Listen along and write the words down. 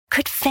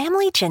Could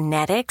family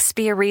genetics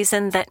be a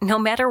reason that no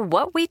matter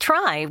what we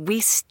try, we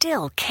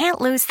still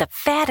can't lose the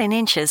fat and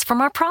inches from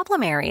our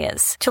problem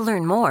areas? To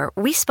learn more,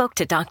 we spoke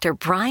to Dr.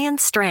 Brian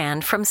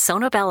Strand from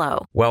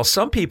Sonobello. While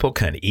some people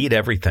can eat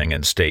everything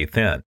and stay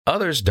thin,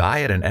 others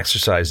diet and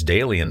exercise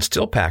daily and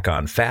still pack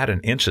on fat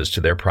and inches to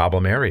their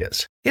problem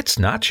areas. It's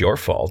not your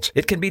fault.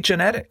 It can be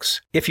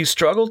genetics. If you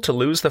struggle to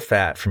lose the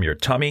fat from your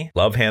tummy,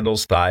 love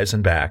handles, thighs,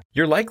 and back,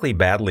 you're likely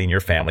battling your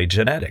family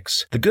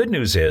genetics. The good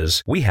news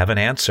is we have an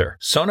answer.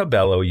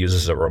 Sonobello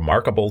uses a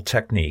remarkable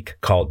technique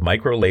called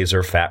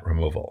microlaser fat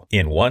removal.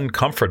 In one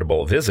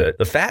comfortable visit,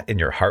 the fat in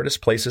your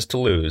hardest places to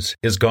lose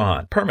is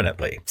gone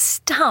permanently.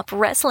 Stop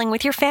wrestling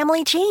with your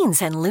family genes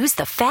and lose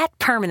the fat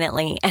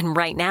permanently. And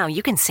right now,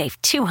 you can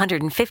save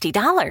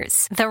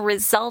 $250. The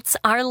results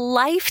are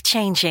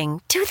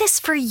life-changing. Do this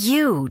for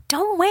you.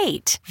 Don't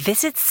wait.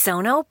 Visit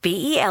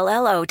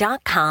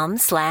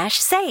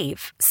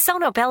sonobello.com/save.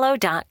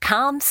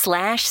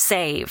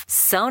 sonobello.com/save.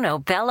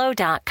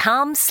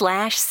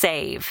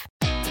 sonobello.com/save.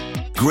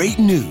 Great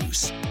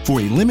news. For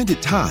a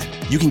limited time,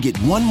 you can get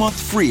 1 month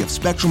free of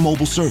Spectrum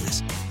Mobile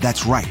service.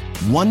 That's right,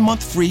 1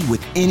 month free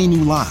with any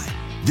new line.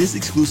 This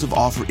exclusive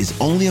offer is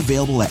only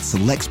available at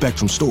select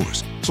Spectrum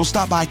stores, so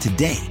stop by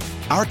today.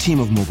 Our team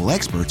of mobile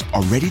experts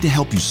are ready to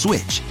help you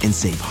switch and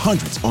save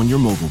hundreds on your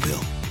mobile bill.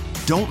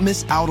 Don't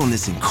miss out on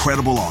this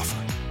incredible offer.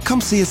 Come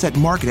see us at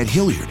Market at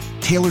Hilliard,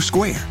 Taylor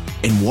Square,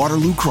 and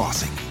Waterloo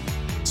Crossing.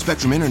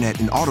 Spectrum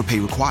Internet and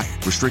autopay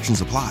required. Restrictions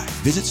apply.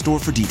 Visit store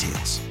for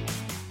details.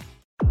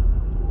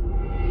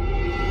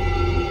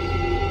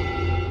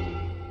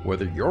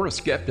 Whether you're a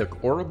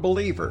skeptic or a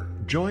believer,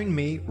 join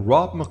me,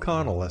 Rob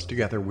McConnell, as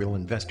together we'll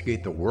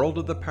investigate the world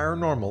of the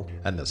paranormal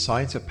and the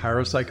science of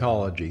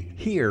parapsychology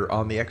here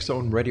on the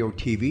X-Zone Radio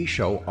TV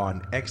show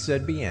on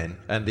XZBN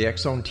and the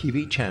X-Zone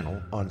TV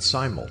channel on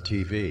Simul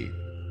TV.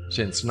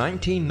 Since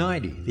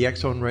 1990, the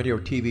X-Zone Radio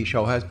TV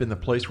show has been the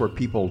place where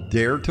people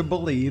dare to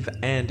believe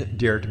and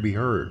dare to be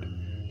heard.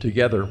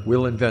 Together,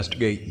 we'll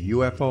investigate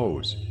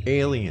UFOs,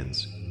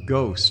 aliens,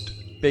 ghosts,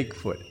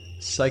 Bigfoot,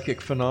 psychic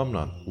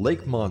phenomenon,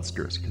 lake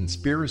monsters,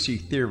 conspiracy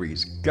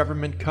theories,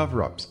 government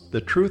cover-ups, the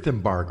truth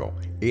embargo,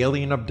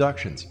 alien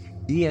abductions,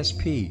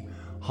 ESP,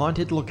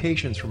 haunted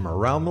locations from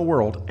around the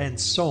world, and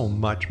so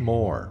much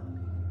more.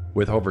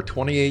 With over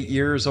 28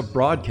 years of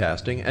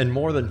broadcasting and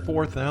more than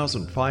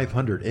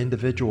 4,500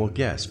 individual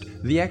guests,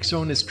 the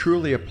X-Zone is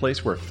truly a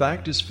place where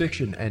fact is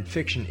fiction and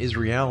fiction is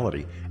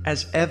reality,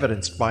 as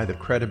evidenced by the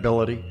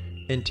credibility,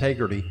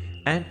 integrity,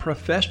 and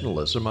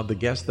professionalism of the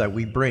guests that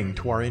we bring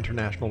to our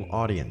international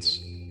audience.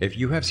 If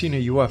you have seen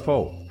a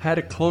UFO, had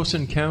a close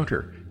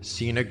encounter,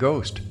 seen a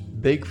ghost,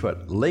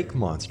 Bigfoot, lake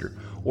monster,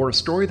 or a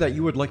story that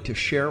you would like to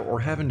share or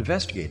have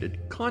investigated,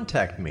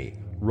 contact me,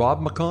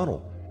 Rob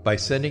McConnell, by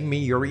sending me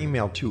your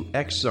email to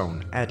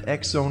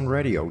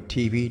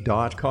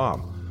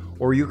xzone@xzoneradiotv.com,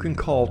 or you can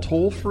call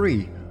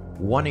toll-free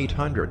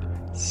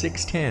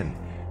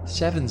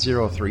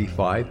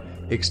 1-800-610-7035,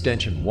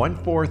 extension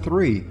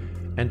 143,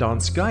 and on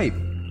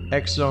Skype,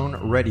 X-Zone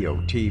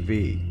Radio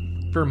TV.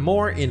 For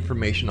more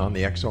information on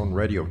the X-Zone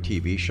Radio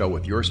TV show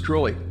with yours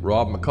truly,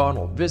 Rob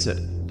McConnell,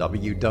 visit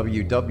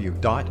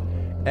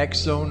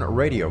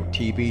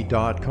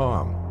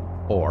www.xzoneradiotv.com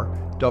or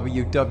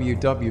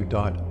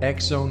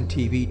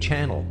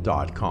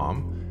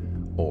www.xzonetvchannel.com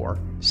or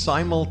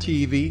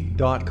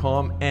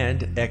simultv.com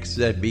and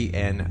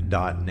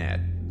xzbn.net.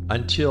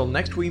 Until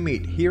next we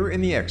meet here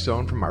in the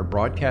X-Zone from our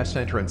broadcast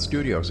center and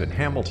studios in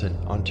Hamilton,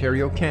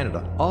 Ontario,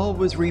 Canada,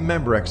 always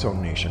remember,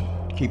 X-Zone Nation,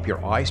 keep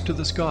your eyes to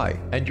the sky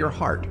and your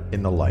heart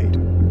in the light.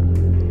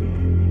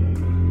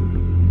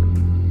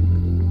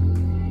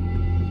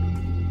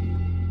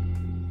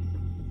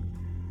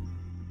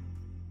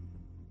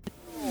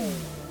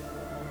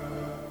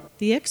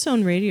 The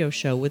X-Zone Radio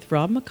Show with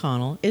Rob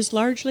McConnell is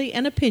largely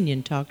an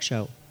opinion talk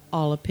show.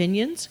 All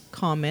opinions,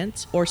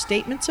 comments, or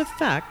statements of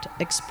fact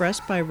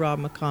expressed by Rob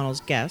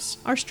McConnell's guests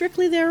are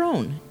strictly their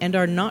own and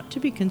are not to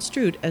be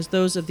construed as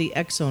those of the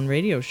X-Zone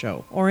Radio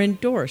Show or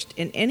endorsed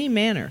in any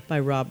manner by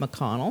Rob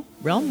McConnell,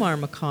 Relmar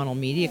McConnell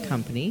Media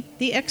Company,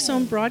 the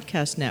X-Zone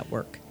Broadcast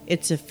Network,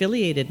 its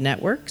affiliated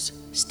networks,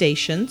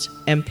 stations,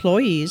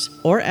 employees,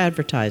 or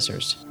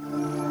advertisers.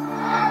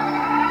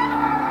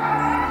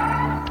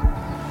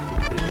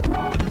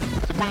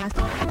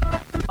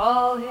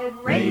 All Hit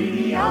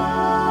Radio.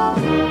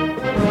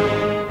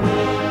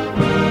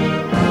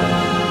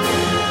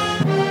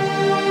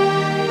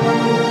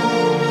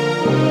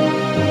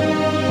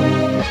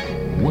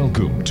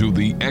 Welcome to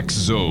the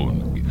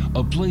X-Zone,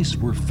 a place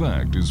where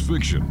fact is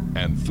fiction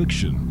and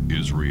fiction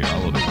is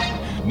reality.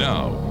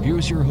 Now,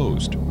 here's your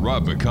host,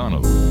 Rob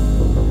McConnell.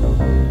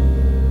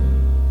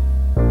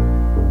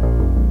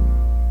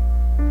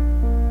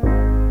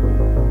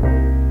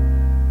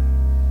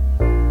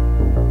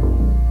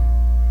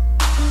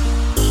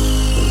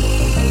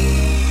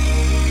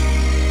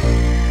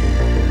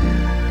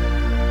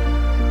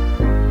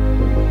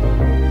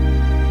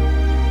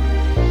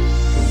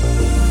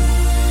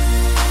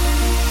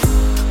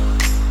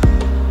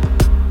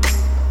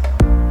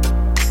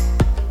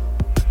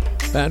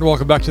 And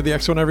welcome back to the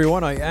X Zone,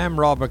 everyone. I am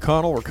Rob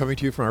McConnell. We're coming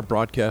to you from our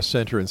broadcast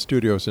center and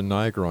studios in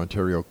Niagara,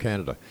 Ontario,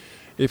 Canada.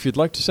 If you'd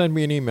like to send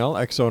me an email,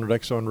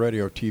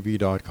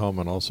 xzone@xzoneradiotv.com,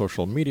 on all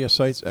social media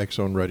sites, X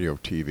Zone Radio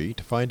TV.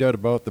 To find out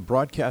about the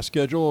broadcast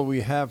schedule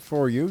we have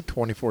for you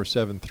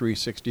 24/7,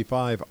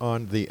 365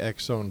 on the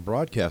X Zone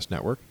Broadcast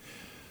Network,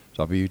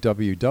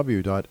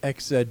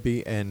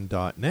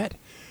 www.xzbn.net.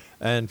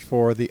 And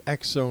for the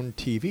X Zone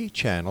TV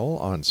channel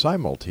on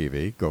Simul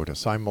TV, go to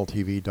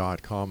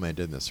simultv.com and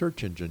in the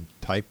search engine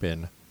type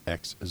in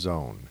X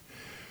Zone.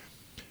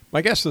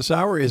 My guest this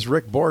hour is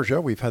Rick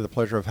Borgia. We've had the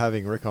pleasure of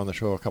having Rick on the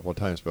show a couple of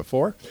times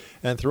before.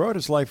 And throughout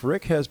his life,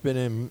 Rick has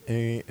been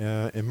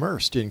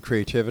immersed in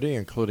creativity,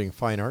 including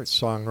fine arts,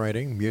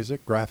 songwriting,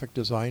 music, graphic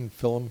design,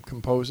 film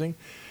composing,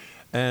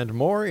 and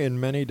more in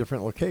many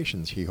different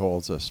locations. He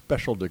holds a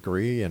special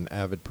degree in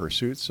avid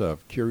pursuits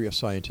of curious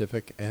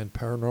scientific and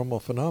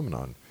paranormal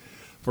phenomenon.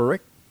 For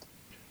Rick,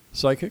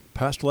 psychic,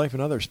 past life,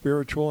 and other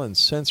spiritual and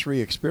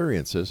sensory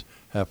experiences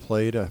have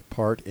played a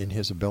part in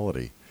his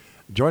ability.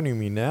 Joining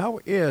me now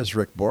is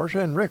Rick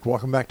Borgia. And Rick,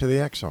 welcome back to the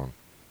X Zone.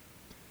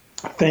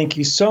 Thank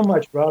you so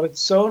much, Rob.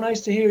 It's so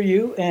nice to hear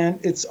you, and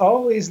it's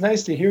always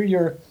nice to hear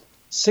your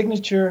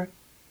signature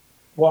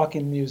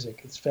walk-in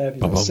music. It's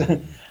fabulous.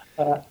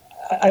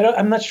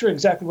 I'm not sure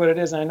exactly what it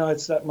is. I know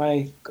it's not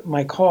my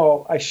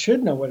call. I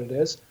should know what it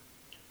is,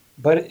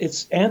 but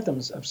it's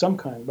anthems of some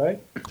kind, right?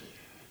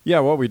 Yeah,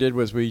 what we did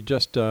was we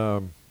just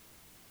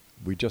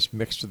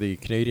mixed the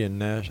Canadian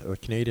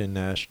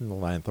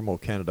national anthem, O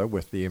Canada,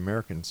 with the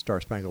American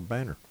Star Spangled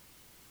Banner.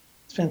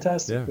 It's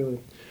fantastic, yeah. Really.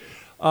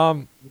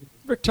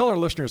 Rick, tell our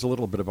listeners a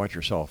little bit about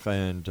yourself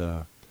and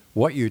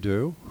what you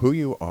do, who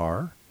you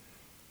are,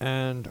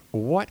 and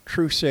what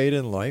crusade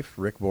in life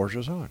Rick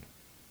Borgia's on.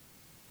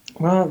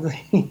 Well,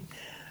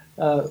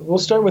 we'll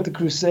start with the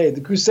crusade.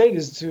 The crusade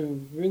is to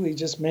really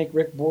just make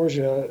Rick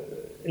Borgia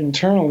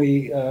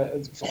internally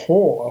a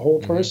whole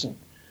person,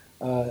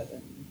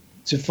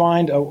 to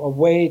find a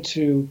way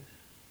to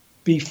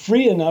be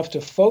free enough to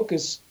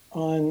focus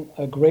on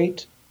a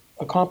great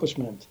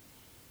accomplishment.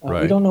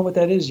 Right. We don't know what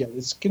that is yet.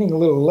 It's getting a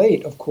little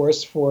late, of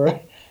course,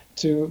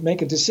 to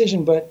make a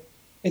decision, but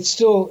it's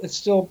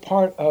still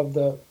part of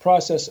the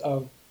process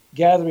of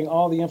gathering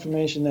all the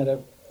information that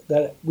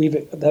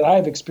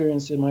I've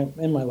experienced in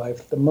my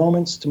life, the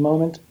moments to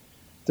moment,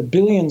 the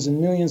billions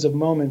and millions of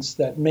moments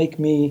that make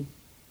me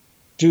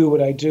do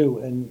what I do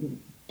and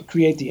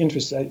create the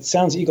interest. It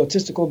sounds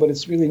egotistical, but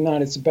it's really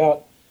not. It's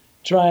about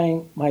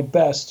trying my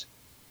best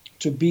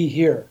to be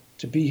here,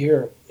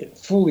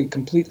 fully,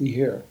 completely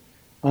here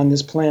on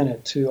this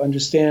planet, to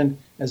understand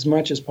as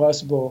much as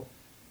possible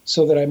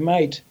so that I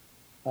might,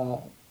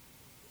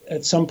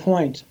 at some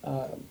point,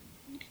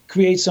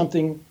 create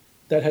something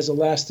that has a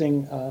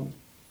lasting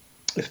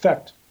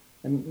effect,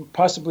 and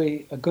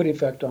possibly a good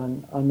effect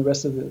on the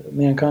rest of the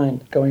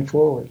mankind going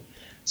forward.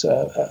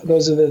 So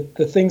those are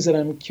the things that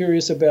I'm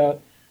curious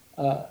about.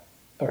 Are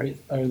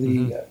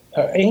the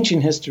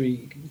ancient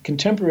history,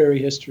 contemporary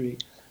history,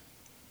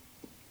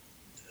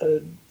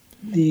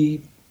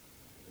 the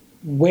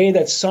way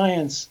that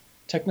science,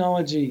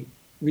 technology,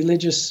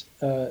 religious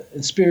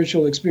and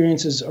spiritual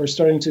experiences are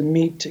starting to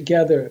meet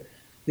together,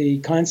 the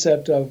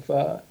concept of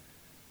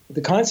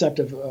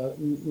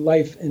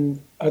life in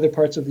other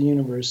parts of the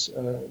universe.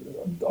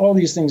 All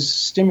these things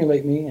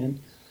stimulate me, and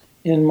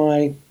in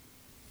my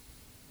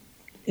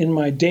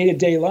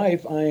day-to-day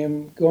life, I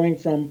am going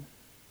from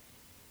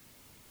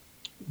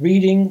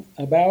reading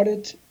about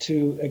it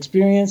to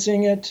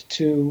experiencing it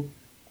to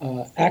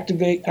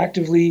actively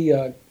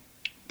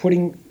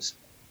putting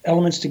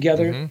elements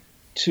together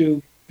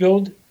to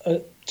build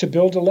a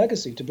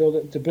legacy, to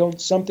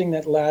build something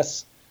that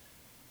lasts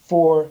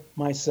for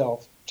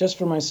myself, just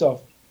for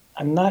myself.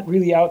 I'm not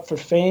really out for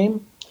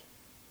fame.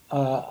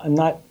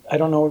 I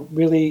don't know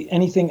really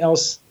anything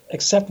else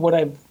except what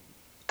I've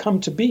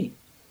come to be,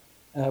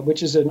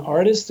 which is an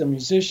artist, a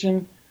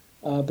musician.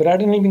 But I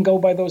didn't even go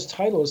by those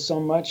titles so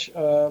much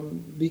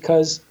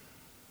because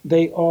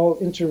they all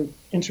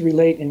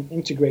interrelate and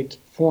integrate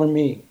for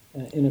me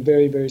in a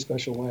very, very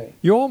special way.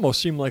 You almost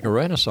seem like a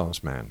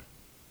Renaissance man.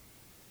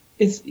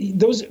 It's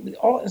those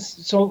all.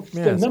 So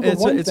yeah, the number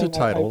one it's thing a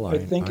title, I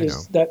think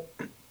is that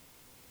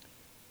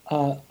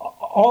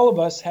all of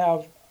us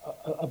have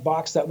a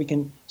box that we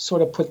can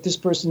sort of put this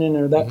person in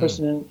or that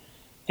person in,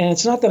 and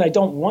it's not that I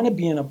don't want to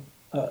be in a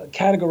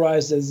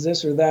categorized as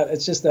this or that.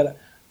 It's just that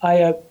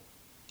I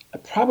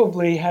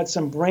probably had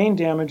some brain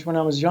damage when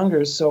I was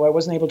younger, so I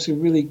wasn't able to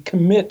really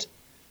commit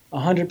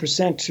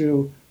 100%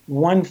 to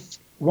one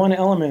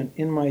element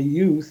in my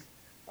youth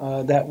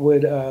that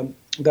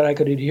I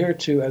could adhere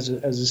to as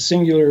a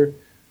singular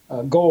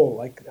goal,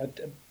 like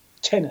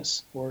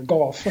tennis or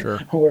golf, sure.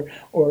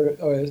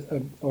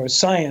 or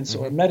science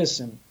or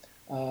medicine.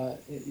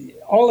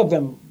 All of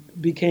them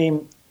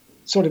became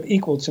sort of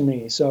equal to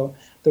me. So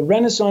the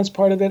Renaissance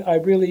part of it, I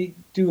really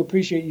do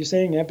appreciate you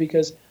saying that,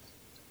 because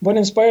what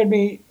inspired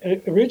me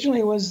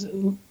originally was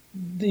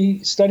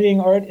the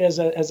studying art as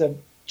a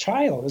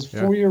child, as a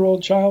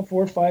 4-year-old child,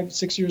 4, 5,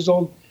 6 years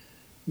old,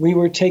 we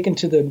were taken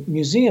to the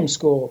museum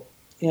school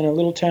in a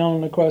little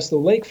town across the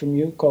lake from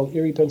you called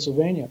Erie,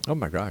 Pennsylvania. Oh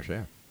my gosh,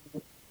 yeah.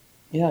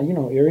 Yeah, you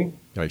know Erie.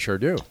 I sure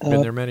do.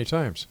 Been there many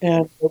times.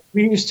 And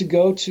we used to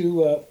go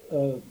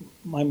to,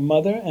 my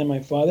mother and my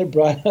father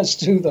brought us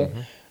to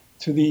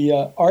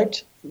the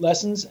art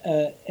lessons,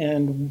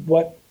 and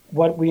what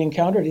we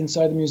encountered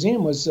inside the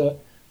museum was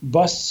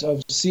busts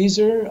of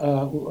Caesar,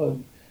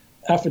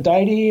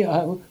 Aphrodite.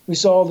 We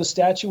saw the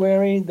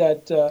statuary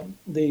that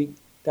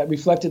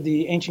reflected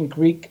the ancient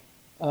Greek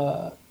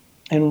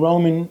and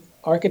Roman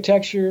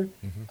architecture.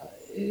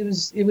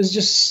 It was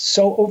just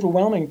so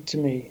overwhelming to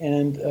me.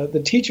 And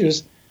the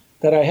teachers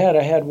that I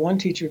had one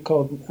teacher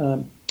called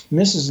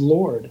Mrs.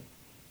 Lord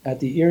at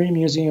the Erie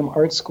Museum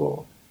Art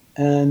School,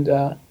 and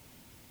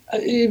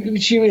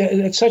she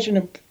had such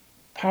a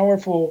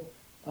powerful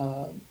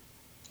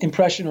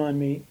impression on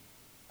me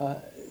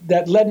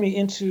that led me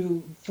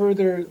into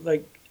further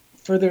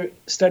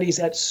studies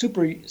at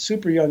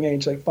super young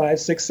age, like 5,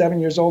 6, 7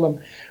 years old. I'm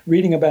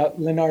reading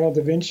about Leonardo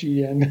da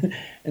Vinci and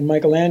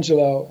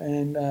Michelangelo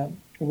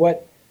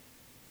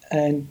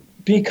and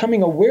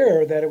becoming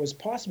aware that it was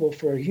possible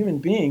for human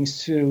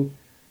beings to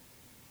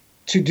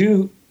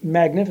do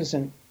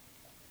magnificent,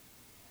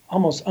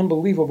 almost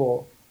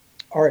unbelievable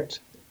art.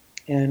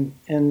 And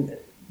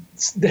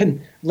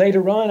then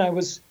later on, I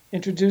was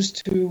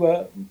introduced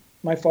to,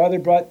 my father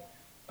brought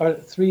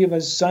 3 of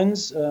his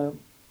sons,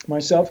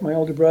 myself, my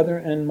older brother,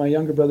 and my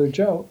younger brother,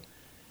 Joe.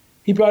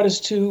 He brought us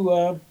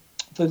to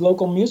the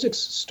local music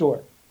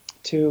store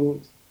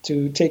to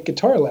take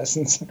guitar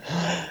lessons.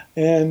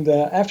 And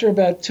after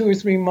about 2 or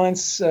 3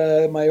 months,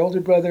 my older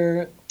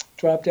brother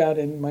dropped out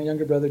and my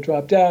younger brother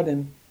dropped out,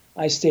 and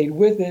I stayed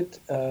with it.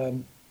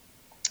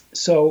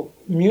 So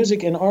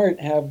music and art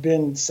have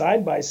been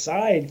side by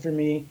side for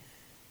me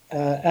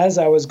as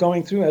I was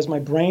going through, as my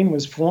brain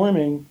was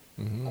forming,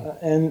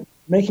 and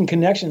making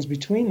connections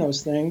between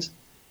those things,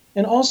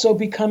 and also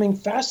becoming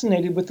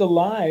fascinated with the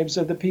lives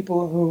of the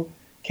people who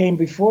came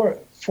before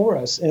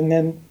us, and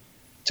then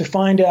to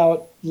find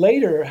out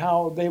later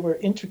how they were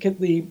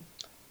intricately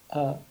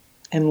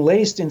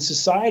enlaced in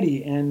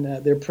society and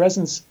their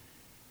presence,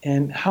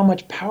 and how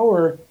much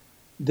power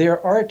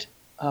their art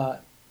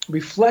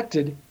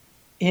reflected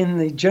in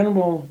the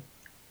general,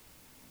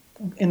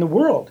 in the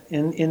world,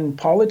 in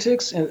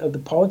politics, and the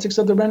politics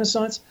of the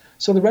Renaissance.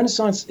 So the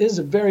Renaissance is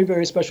a very,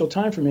 very special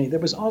time for me. There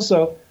was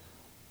also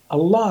a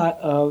lot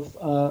of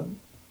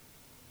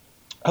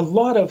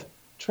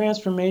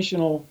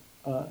transformational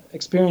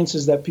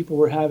experiences that people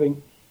were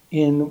having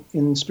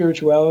in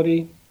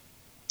spirituality,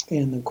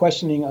 in the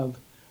questioning of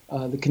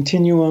the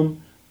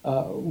continuum,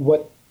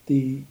 what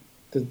the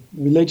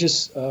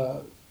religious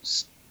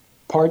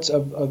parts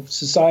of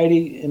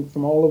society and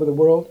from all over the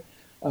world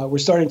were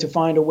starting to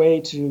find a way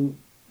to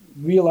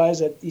realize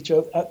that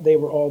they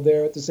were all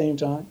there at the same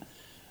time,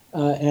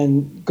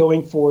 and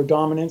going for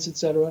dominance,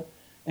 etc.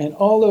 And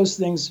all those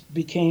things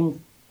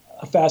became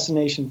a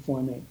fascination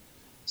for me.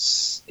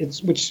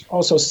 Which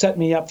also set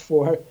me up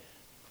for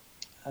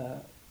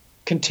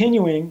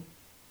continuing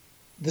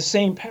the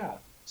same path.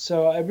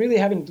 So I really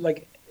haven't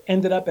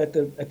ended up at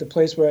the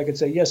place where I could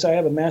say, yes, I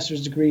have a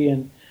master's degree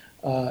in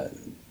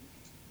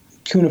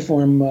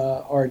cuneiform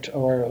art,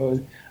 or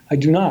I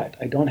do not.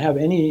 I don't have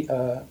any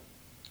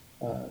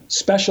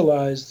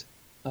specialized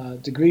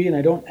degree, and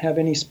I don't have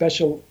any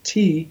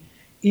specialty.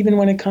 Even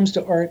when it comes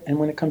to art and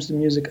when it comes to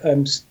music,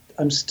 I'm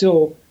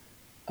still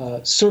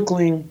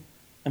circling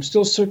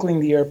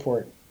the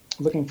airport,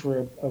 looking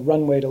for a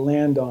runway to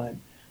land on,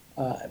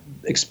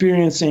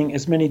 experiencing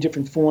as many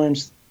different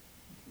forms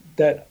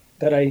that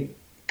I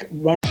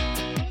run.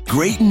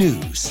 Great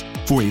news.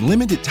 For a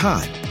limited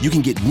time, you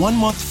can get 1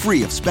 month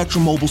free of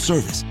Spectrum Mobile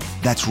service.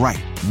 That's right,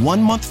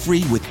 1 month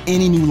free with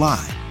any new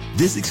line.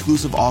 This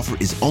exclusive offer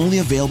is only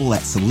available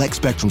at select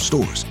Spectrum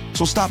stores,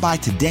 so stop by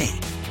today.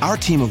 Our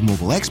team of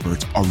mobile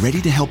experts are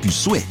ready to help you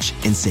switch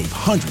and save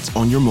hundreds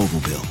on your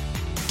mobile bill.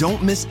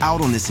 Don't miss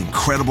out on this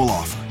incredible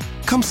offer.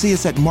 Come see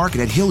us at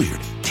Market at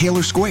Hilliard,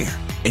 Taylor Square,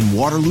 and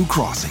Waterloo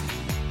Crossing.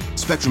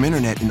 Spectrum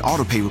Internet and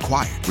autopay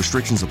required.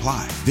 Restrictions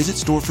apply. Visit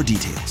store for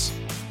details.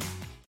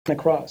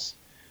 Across.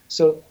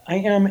 So I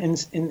am,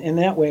 in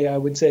that way, I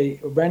would say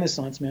a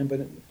Renaissance man, but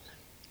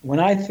when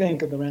I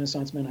think of the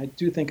Renaissance man, I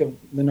do think of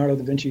Leonardo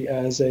da Vinci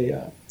as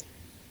a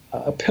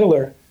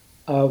pillar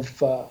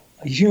of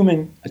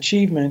human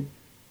achievement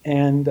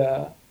and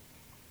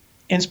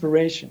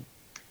inspiration.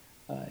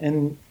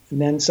 And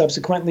then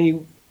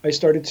subsequently, I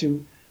started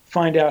to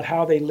find out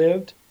how they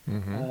lived,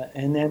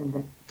 and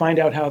then find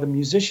out how the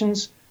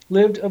musicians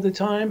lived of the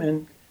time,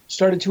 and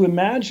started to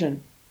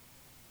imagine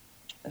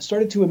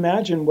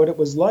what it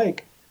was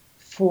like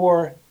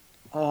for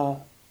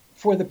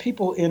the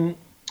people in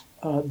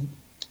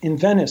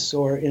Venice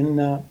or in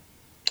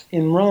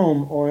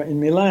Rome or in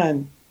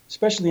Milan,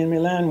 especially in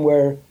Milan,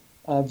 where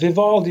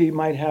Vivaldi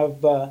might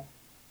have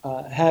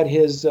had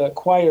his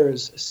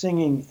choirs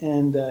singing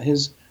and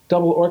his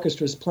double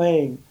orchestras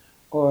playing,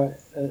 or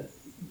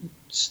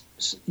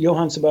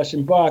Johann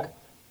Sebastian Bach.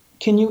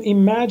 Can you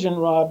imagine,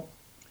 Rob,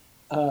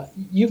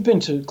 you've been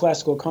to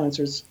classical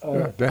concerts,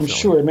 Yeah, I'm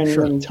sure,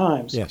 many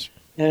times. Yes.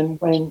 And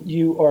when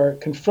you are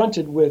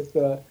confronted with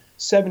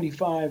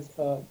 75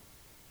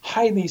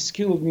 highly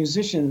skilled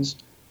musicians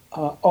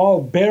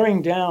all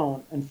bearing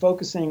down and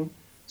focusing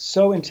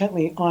so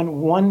intently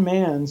on one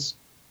man's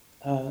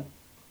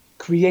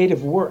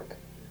creative work,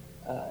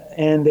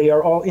 and they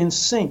are all in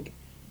sync,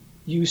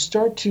 you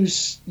start to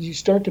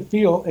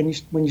feel,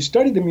 and when you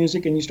study the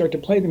music and you start to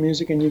play the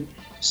music and you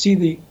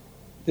see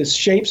the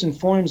shapes and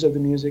forms of the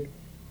music,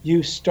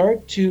 you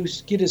start to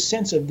get a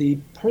sense of the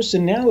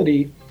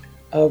personality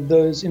of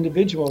those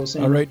individuals.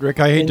 All right, Rick,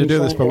 I hate to do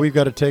this, but we've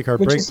got to take our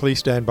break. Please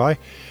stand by.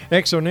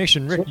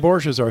 Exonation, Rick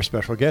Borgia is our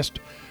special guest.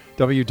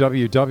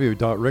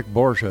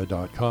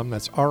 www.rickborgia.com.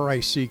 That's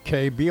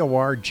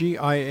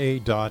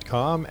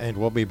RickBorgia.com. And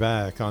we'll be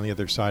back on the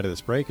other side of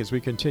this break as we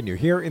continue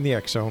here in the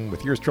X Zone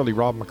with yours truly,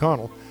 Rob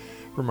McConnell,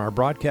 from our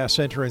broadcast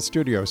center and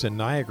studios in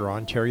Niagara,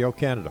 Ontario,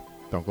 Canada.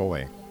 Don't go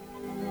away.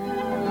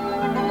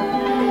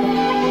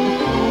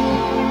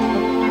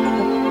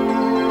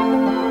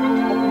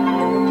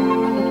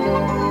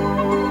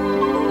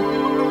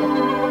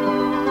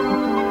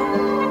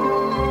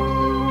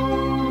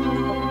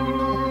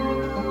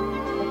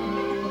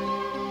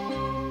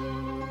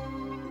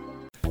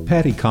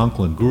 Patty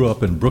Conklin grew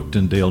up in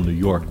Brooktondale, New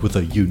York with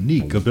a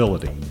unique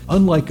ability.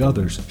 Unlike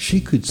others,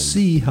 she could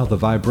see how the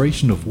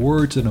vibration of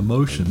words and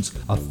emotions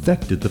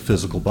affected the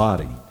physical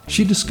body.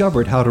 She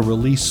discovered how to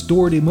release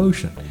stored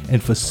emotion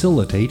and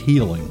facilitate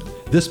healing.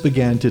 This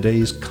began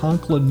today's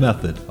Conklin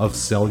method of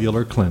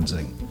cellular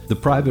cleansing. The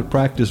private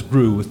practice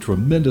grew with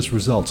tremendous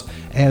results,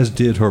 as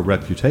did her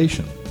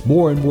reputation.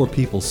 More and more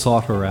people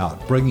sought her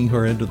out, bringing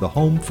her into the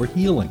home for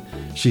healing.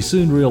 She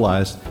soon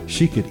realized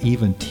she could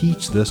even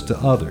teach this to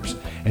others,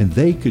 and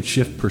they could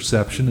shift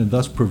perception and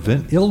thus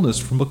prevent illness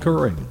from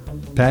occurring.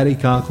 Patty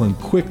Conklin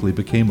quickly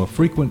became a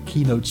frequent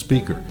keynote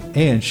speaker,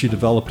 and she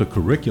developed a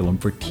curriculum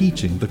for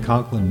teaching the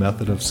Conklin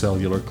method of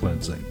cellular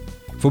cleansing.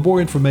 For more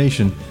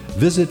information,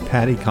 visit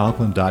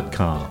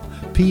pattyconklin.com,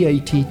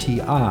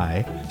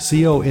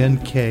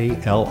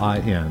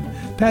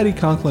 PattiConklin,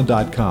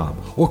 pattyconklin.com,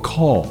 or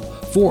call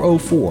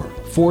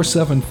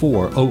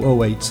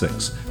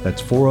 404-474-0086.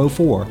 That's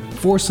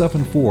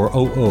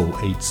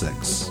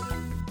 404-474-0086.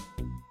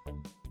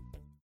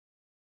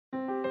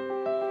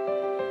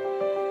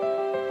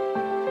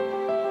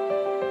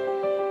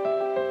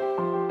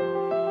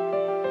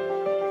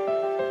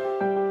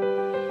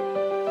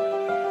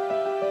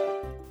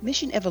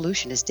 Mission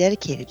Evolution is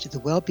dedicated to the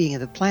well-being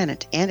of the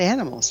planet and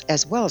animals,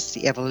 as well as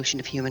the evolution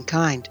of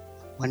humankind.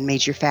 One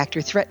major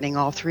factor threatening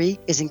all three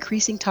is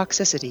increasing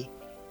toxicity.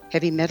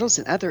 Heavy metals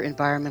and other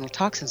environmental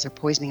toxins are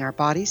poisoning our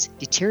bodies,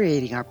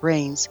 deteriorating our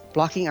brains,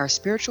 blocking our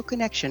spiritual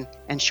connection,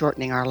 and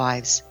shortening our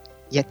lives.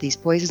 Yet these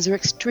poisons are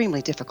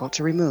extremely difficult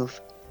to remove.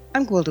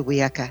 I'm Gwilda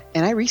Wiyaka,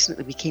 and I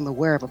recently became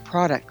aware of a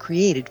product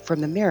created from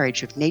the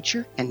marriage of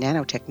nature and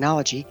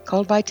nanotechnology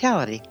called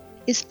Vitality.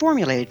 It's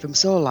formulated from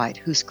zoolite,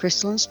 whose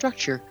crystalline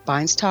structure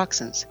binds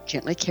toxins,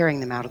 gently carrying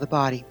them out of the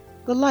body.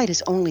 The light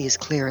is only as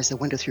clear as the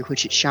window through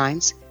which it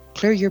shines.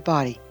 Clear your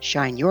body,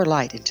 shine your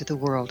light into the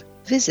world.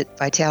 Visit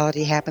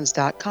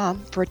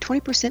vitalityhappens.com for a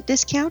 20%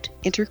 discount.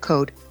 Enter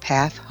code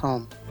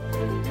PATHHOME.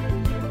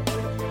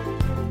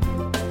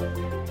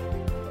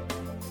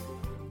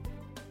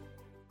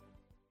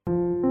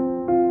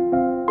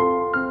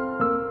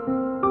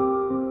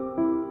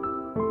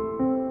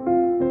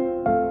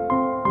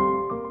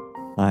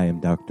 I am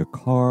Dr.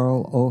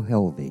 Carl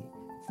O'Helvey,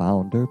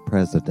 founder,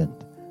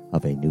 president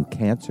of a new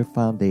cancer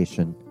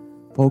foundation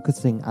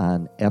focusing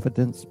on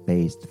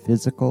evidence-based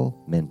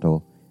physical,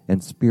 mental,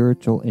 and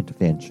spiritual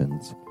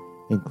interventions,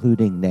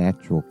 including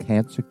natural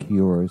cancer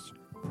cures,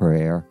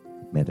 prayer,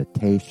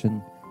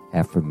 meditation,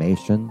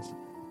 affirmations,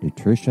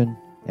 nutrition,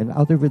 and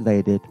other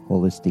related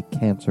holistic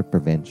cancer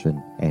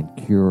prevention and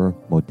cure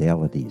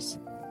modalities.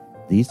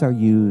 These are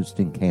used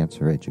in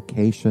cancer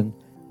education,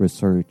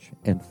 research,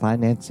 and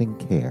financing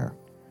care.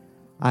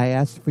 I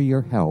ask for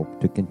your help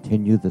to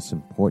continue this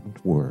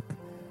important work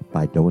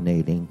by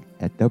donating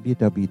at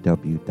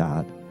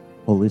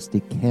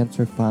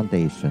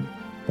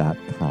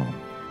www.holisticcancerfoundation.com.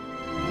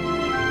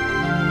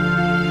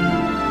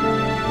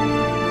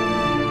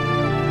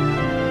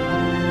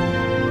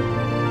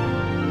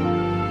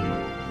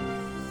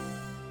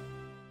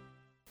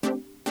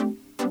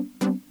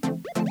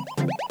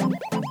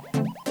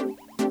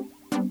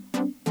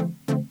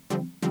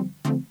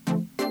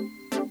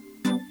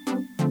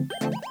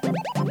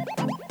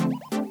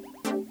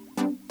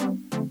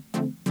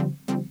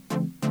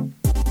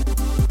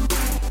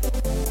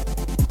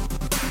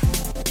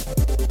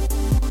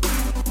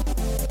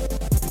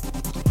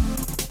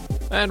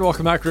 And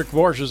welcome back. Rick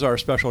Borgia is our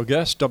special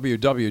guest,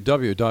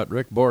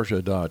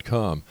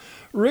 www.rickborgia.com.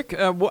 Rick,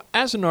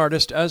 as an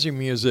artist, as a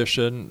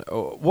musician,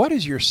 what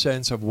is your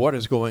sense of what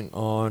is going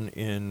on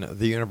in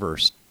the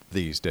universe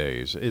these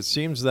days? It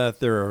seems that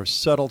there are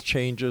subtle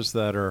changes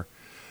that are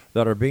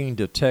being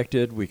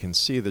detected. We can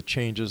see the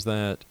changes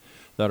that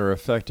are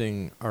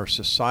affecting our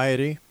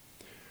society,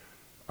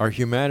 our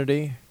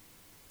humanity.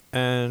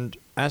 And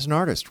as an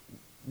artist,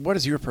 what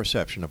is your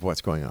perception of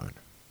what's going on?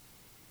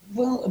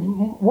 Well,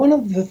 one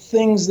of the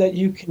things that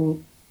you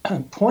can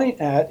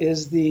point at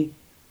is the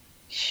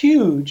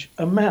huge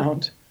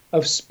amount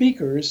of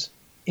speakers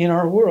in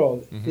our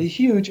world, the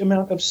huge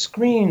amount of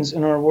screens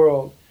in our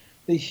world,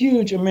 the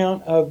huge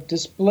amount of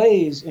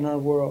displays in our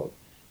world.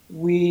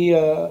 We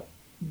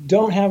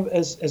don't have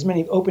as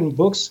many open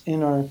books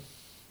in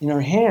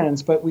our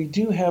hands, but we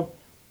do have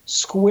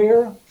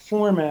square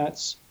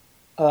formats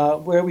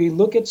where we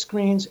look at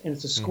screens, and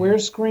it's a square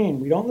screen.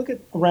 We don't look at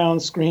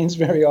round screens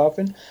very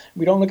often.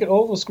 We don't look at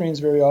oval screens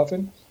very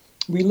often.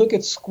 We look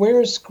at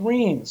square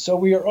screens. So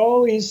we are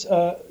always,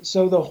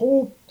 so the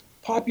whole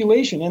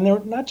population, and they're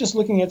not just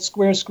looking at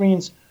square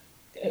screens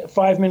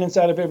 5 minutes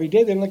out of every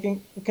day, they're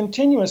looking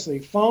continuously.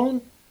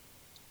 Phone,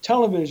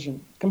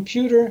 television,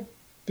 computer,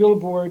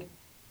 billboard,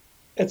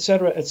 et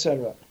cetera, et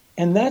cetera.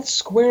 And that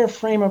square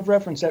frame of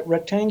reference, that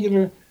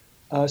rectangular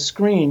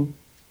screen,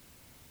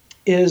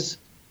 is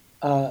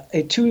a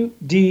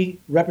 2D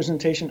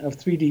representation of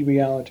 3D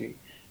reality.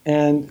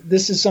 And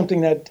this is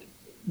something that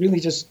really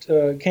just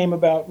came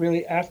about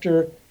really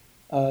after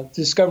the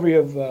discovery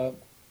of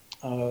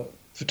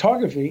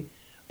photography,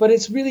 but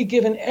it's really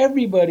given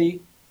everybody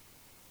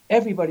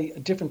a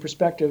different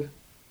perspective,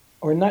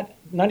 or not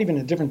even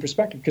a different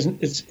perspective, because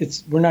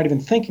it's we're not even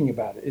thinking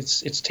about it.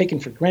 It's taken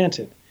for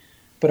granted.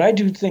 But I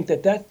do think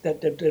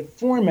that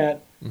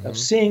format of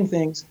seeing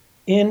things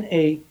in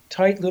a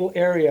tight little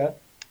area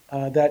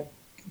that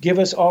give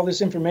us all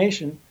this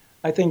information,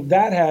 I think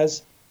that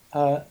has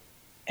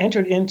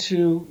entered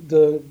into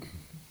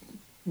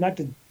not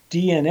the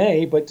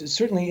DNA, but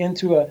certainly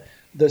into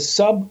the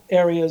sub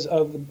areas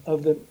of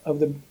the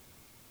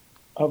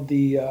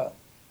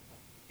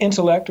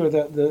intellect, or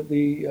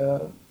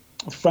the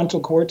frontal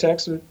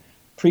cortex or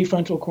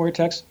prefrontal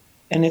cortex,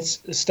 and it's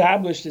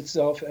established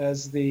itself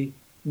as the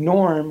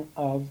norm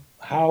of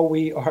how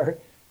we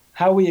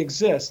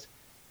exist.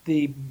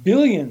 The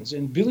billions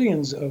and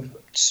billions of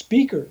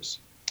speakers,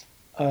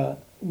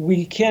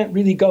 we can't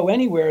really go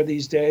anywhere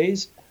these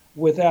days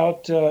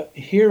without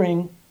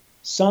hearing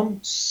some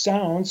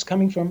sounds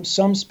coming from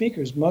some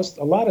speakers.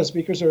 A lot of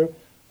speakers are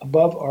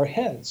above our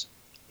heads.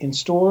 In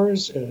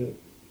stores,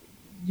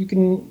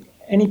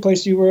 any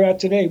place you were at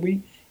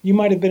today, you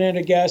might have been at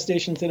a gas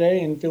station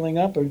today and filling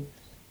up or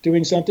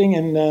doing something,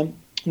 and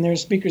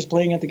there's speakers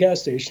playing at the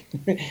gas station.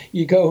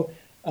 You go.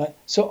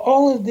 So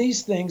all of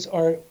these things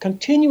are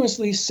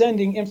continuously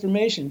sending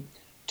information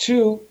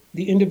to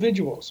the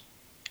individuals,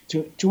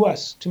 to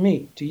us, to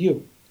me, to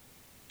you.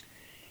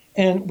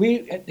 And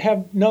we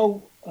have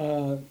no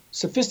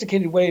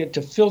sophisticated way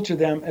to filter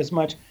them as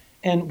much,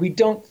 and we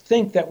don't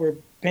think that we're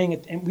paying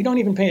it, and we don't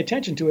even pay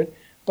attention to it,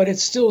 but it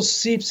still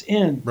seeps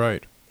in.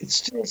 Right. It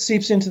still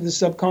seeps into the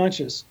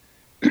subconscious.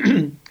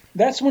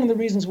 That's one of the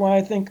reasons why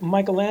I think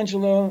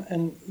Michelangelo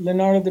and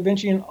Leonardo da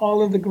Vinci and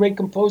all of the great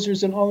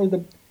composers and all of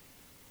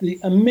the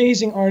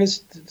amazing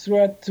artists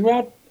throughout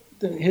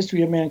the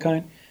history of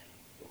mankind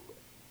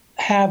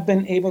have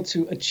been able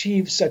to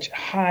achieve such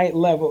high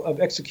level of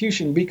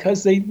execution,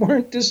 because they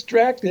weren't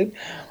distracted,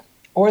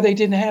 or they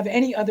didn't have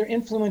any other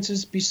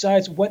influences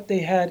besides what they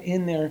had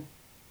in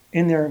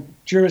their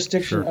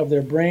jurisdiction of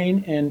their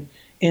brain and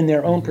in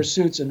their own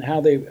pursuits, and how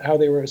they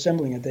were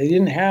assembling it. They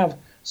didn't have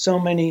so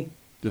many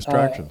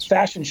distractions,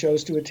 fashion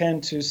shows to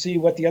attend to see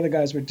what the other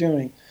guys were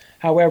doing.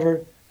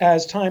 However,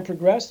 as time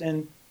progressed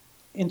and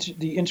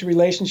the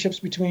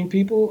interrelationships between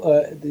people,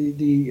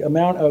 the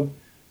amount of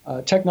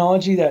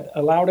technology that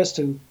allowed us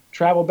to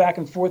travel back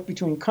and forth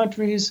between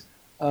countries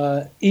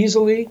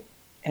easily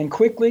and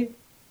quickly,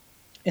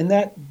 and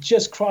that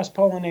just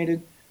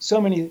cross-pollinated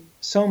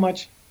so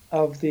much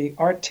of the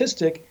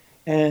artistic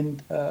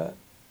and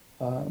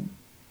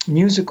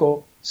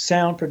musical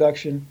sound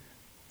production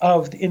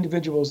of the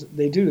individuals that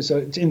they do. So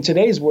in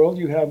today's world,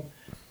 you have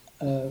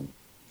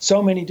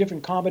so many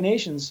different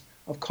combinations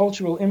of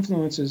cultural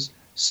influences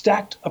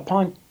stacked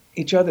upon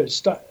each other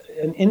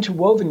and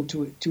interwoven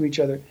to each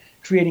other,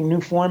 creating new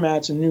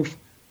formats and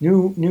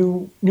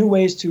new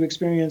ways to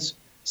experience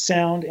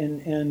sound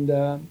and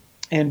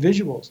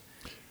visuals.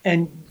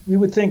 And we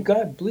would think,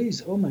 God,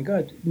 please, oh my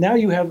God. Now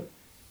you have,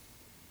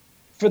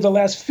 for the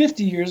last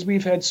 50 years,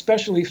 we've had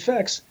special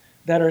effects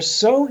that are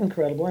so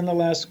incredible. In the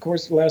last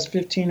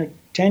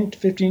 10 to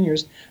 15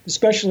 years, the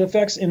special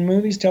effects in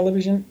movies,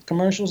 television,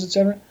 commercials,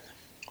 etc.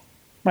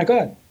 My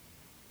God.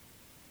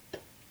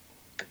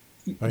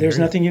 There's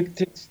nothing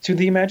to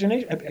the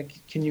imagination.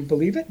 Can you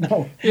believe it?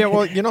 No. Yeah,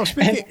 well,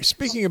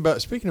 speaking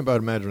about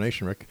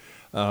imagination, Rick,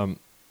 I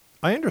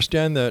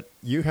understand that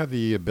you have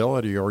the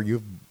ability, or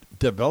you've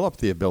developed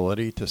the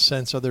ability, to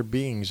sense other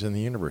beings in the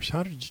universe.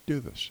 How did you do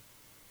this?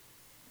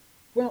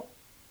 Well,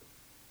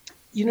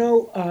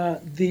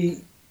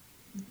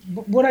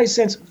 what I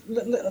sense.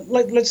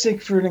 Let's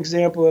take for an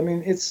example. I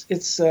mean, it's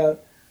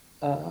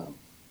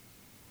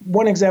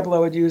one example I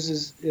would use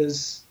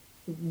is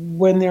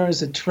when there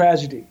is a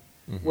tragedy.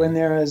 When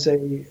there is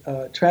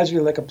a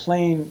tragedy like a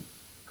plane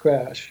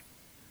crash.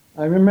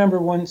 I remember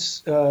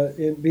once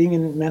being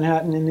in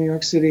Manhattan in New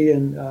York City,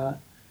 and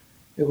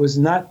It was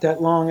not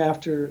that long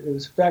after, it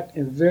was in fact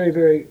very,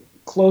 very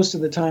close to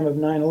the time of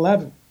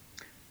 9/11,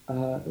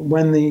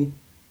 when the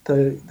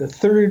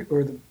third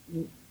or the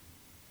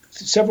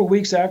several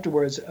weeks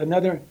afterwards,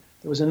 there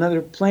was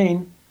another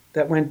plane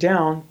that went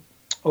down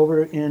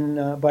over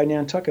by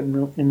Nantucket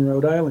in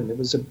Rhode Island. It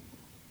was a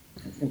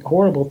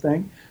horrible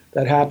thing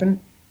that happened,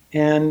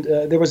 and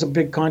there was a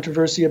big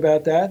controversy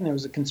about that, and there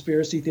was a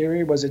conspiracy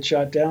theory. Was it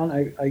shot down?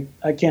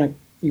 I can't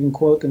even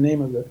quote the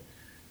name of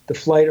the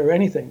flight or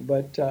anything,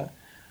 but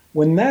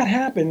when that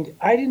happened,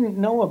 I didn't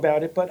know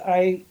about it, but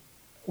I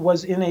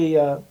was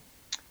I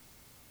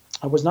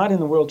was not in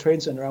the World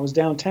Trade Center. I was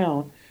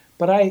downtown,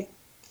 but I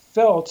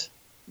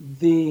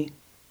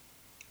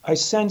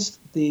sensed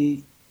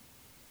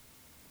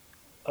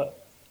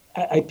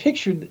I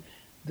pictured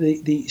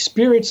the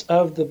spirits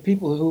of the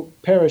people who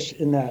perished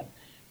in that,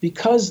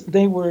 because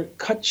they were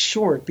cut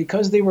short,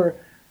 because they were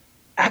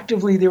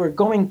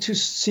going to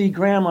see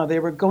grandma, they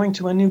were going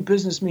to a new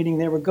business meeting,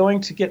 they were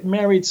going to get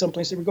married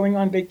someplace, they were going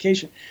on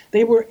vacation.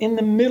 They were in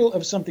the middle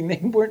of something.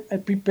 They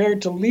weren't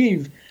prepared to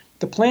leave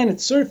the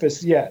planet's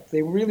surface yet.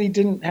 They really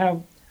didn't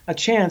have a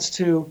chance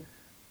to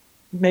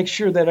make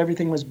sure that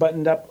everything was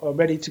buttoned up or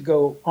ready to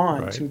go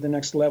on to the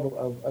next level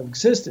of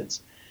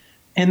existence.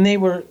 And they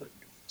were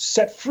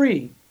set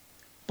free,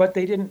 but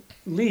they didn't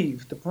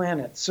leave the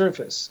planet's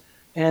surface.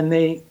 And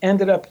they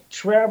ended up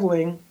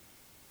traveling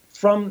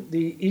from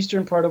the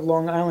eastern part of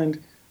Long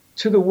Island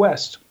to the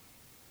west.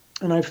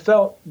 And I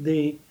felt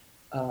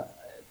I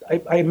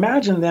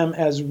imagined them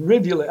as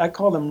I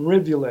call them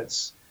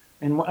rivulets.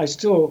 And I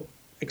still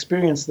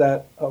experience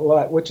that a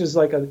lot, which is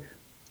like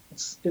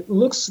it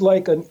looks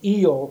like an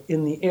eel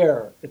in the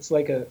air. It's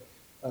like an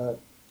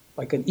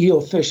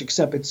eel fish,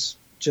 except it's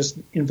just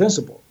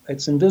invisible.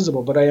 It's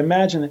invisible, but I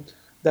imagine it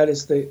that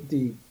is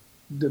the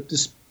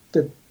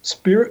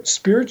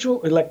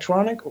spiritual,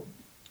 electronic,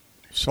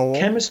 soul,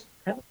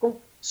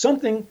 chemical,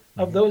 something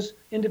of those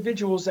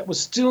individuals that was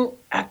still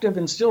active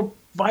and still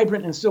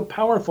vibrant and still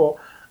powerful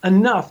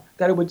enough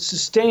that it would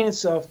sustain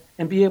itself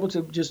and be able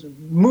to just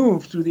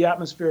move through the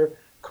atmosphere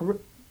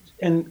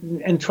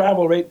and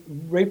travel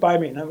right by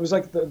me. And it was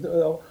like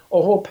a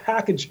whole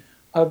package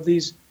of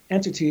these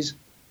entities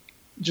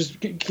just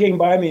came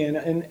by me.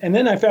 And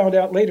then I found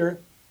out later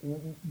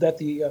that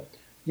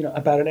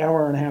about an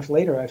hour and a half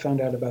later, I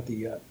found out about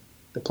the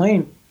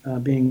plane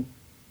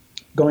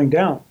going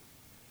down.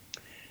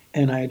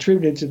 And I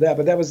attributed it to that,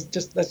 but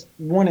that's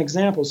one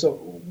example. So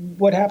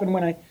what happened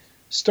when I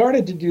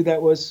started to do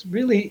that was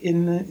really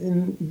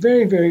in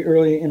very, very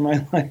early in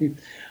my life,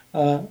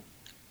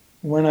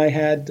 when I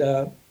had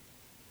a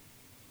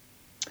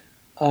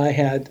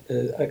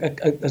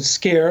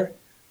scare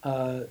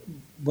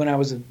when I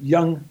was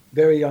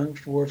very young,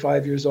 4 or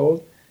 5 years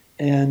old,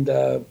 and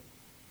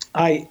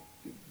I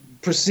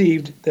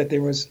perceived that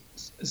there was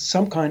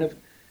some kind of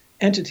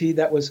entity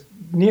that was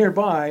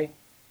nearby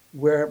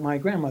where my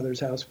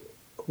grandmother's house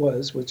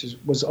was, which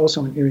was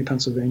also in Erie,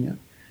 Pennsylvania.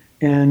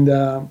 And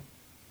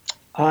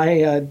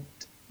I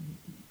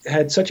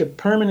had such a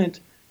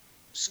permanent,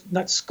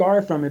 not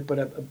scar from it,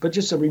 but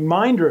just a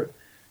reminder.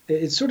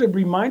 It sort of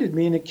reminded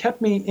me, and it kept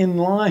me in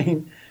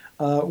line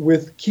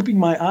with keeping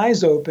my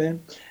eyes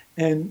open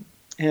and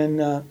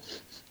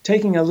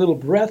taking a little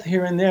breath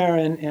here and there,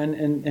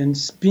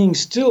 and being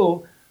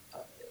still.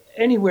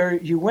 Anywhere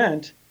you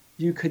went,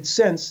 you could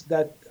sense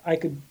that I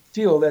could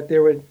feel that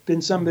there had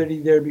been somebody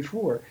there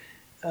before.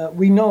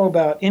 We know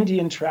about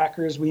Indian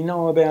trackers. We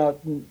know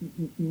about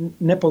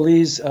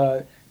Nepalese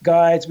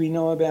guides. We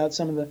know about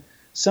some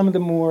of the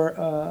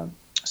more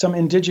some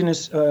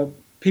indigenous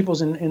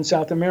peoples in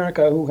South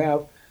America who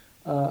have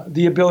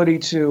the ability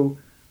to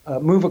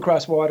move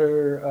across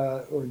water,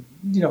 or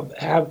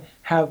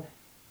have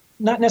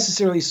not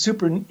necessarily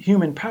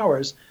superhuman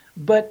powers,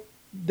 but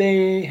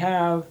they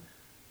have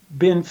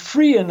been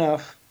free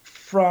enough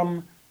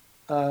from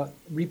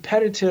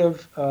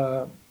repetitive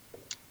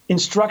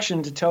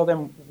instruction to tell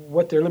them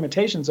what their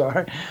limitations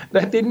are,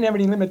 that they didn't have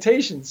any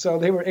limitations. So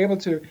they were able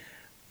to,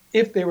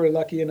 if they were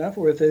lucky enough,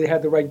 or if they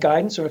had the right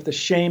guidance, or if the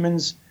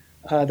shamans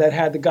that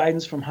had the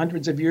guidance from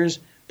hundreds of years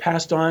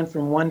passed on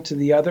from one to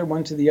the other,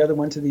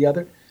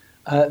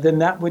 then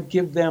that would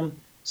give them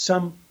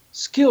some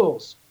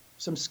skills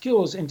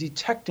in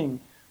detecting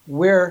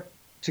where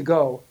to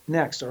go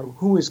next, or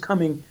who is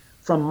coming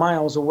from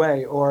miles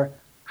away, or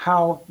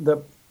how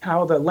the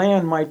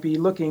land might be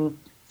looking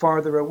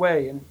farther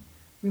away. And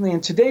really, in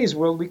today's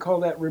world, we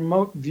call that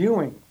remote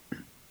viewing,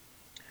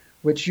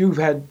 which you've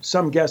had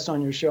some guests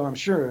on your show, I'm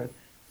sure,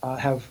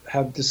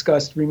 have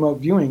discussed remote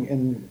viewing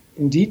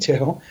in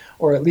detail,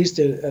 or at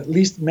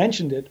least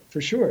mentioned it for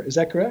sure. Is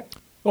that correct?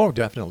 Oh,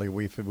 definitely.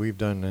 We've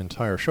done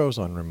entire shows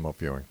on remote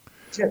viewing.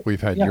 Yeah.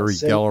 We've had Uri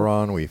Geller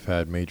on. We've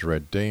had Major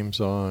Ed Dames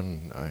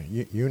on.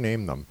 You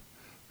name them.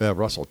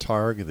 Russell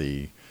Targ,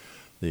 the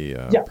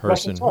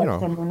person, Russell Targ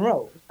from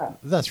Monroe. Yeah.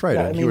 That's right.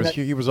 Yeah, and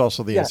he was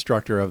also the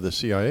instructor of the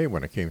CIA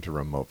when it came to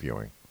remote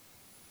viewing.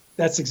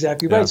 That's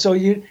exactly right. So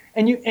you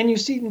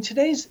see in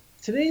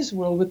today's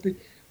world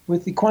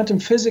with the quantum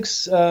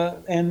physics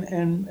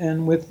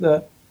and with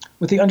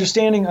with the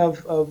understanding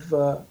of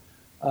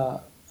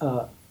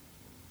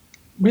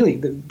really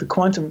the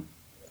quantum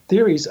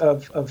theories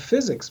of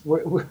physics,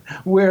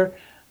 where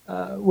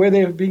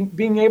they're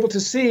being able to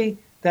see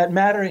that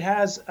matter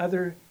has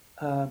other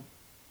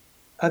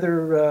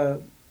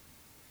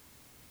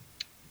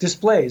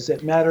displays,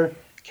 that matter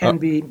can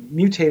be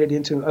mutated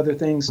into other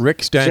things.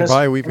 Rick, stand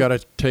by. We've got to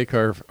take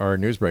our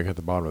news break at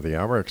the bottom of the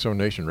hour. X Zone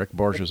Nation, Rick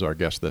Borgia is our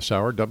guest this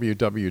hour,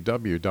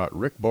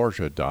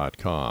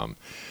 www.rickborgia.com.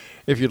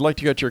 If you'd like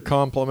to get your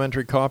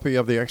complimentary copy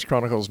of the X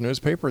Chronicles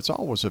newspaper, it's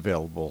always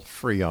available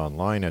free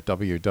online at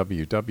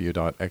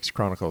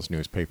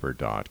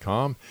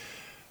www.xchroniclesnewspaper.com.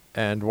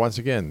 And once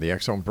again, the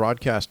X Zone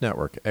Broadcast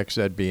Network,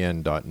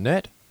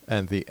 xzbn.net,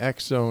 and the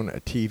X Zone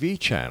TV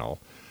channel,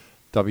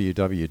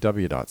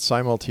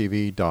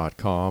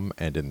 www.simultv.com,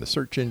 and in the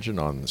search engine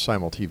on the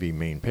SimulTV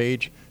main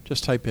page,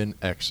 just type in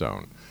X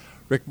Zone.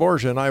 Rick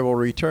Borgia and I will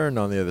return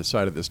on the other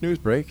side of this news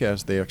break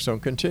as the X Zone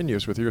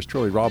continues with yours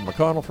truly, Rob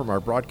McConnell, from our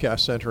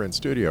broadcast center and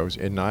studios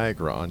in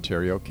Niagara,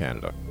 Ontario,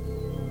 Canada.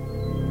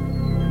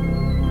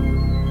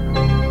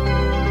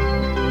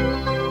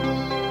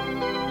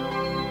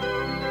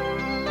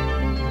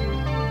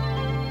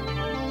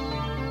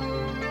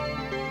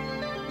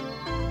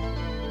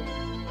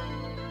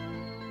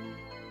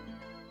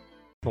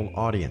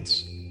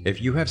 Audience.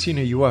 If you have seen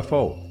a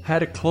UFO,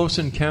 had a close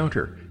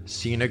encounter,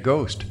 seen a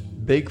ghost,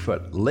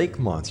 Bigfoot, lake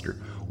monster,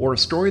 or a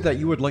story that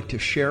you would like to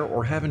share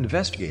or have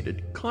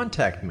investigated,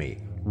 contact me,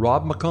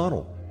 Rob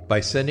McConnell, by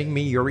sending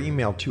me your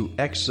email to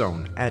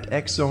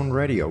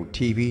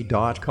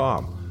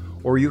xzone@xzoneradiotv.com,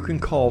 or you can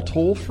call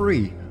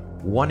toll-free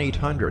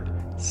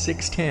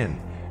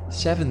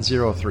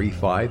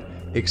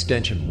 1-800-610-7035,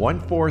 extension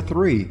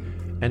 143,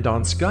 and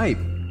on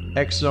Skype,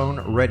 X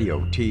Zone Radio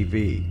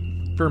TV.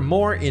 For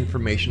more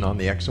information on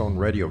the X Zone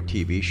Radio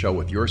TV show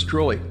with yours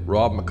truly,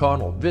 Rob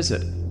McConnell,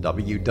 visit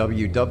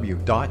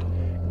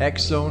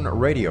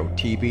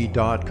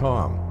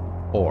www.xzoneradiotv.com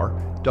or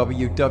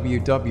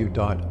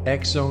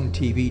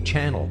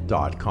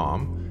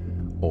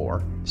www.xzonetvchannel.com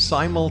or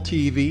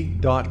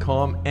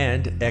simultv.com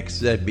and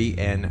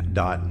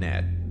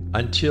xzbn.net.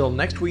 Until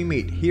next we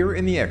meet here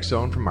in the X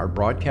Zone from our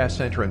broadcast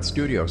center and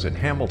studios in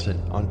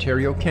Hamilton,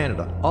 Ontario,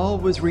 Canada,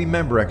 always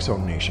remember, X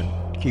Zone Nation,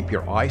 keep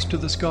your eyes to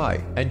the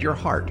sky and your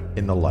heart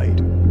in the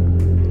light.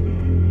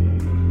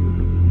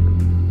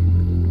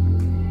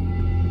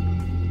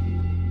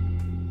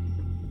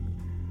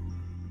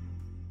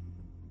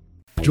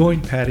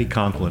 Join Patty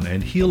Conklin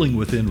and Healing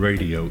Within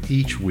Radio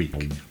each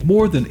week.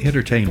 More than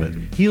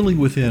entertainment, Healing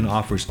Within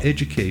offers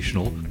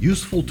educational,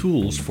 useful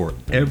tools for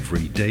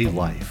everyday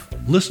life.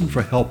 Listen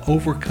for help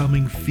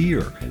overcoming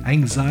fear,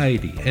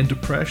 anxiety, and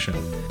depression.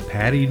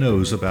 Patty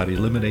knows about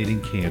eliminating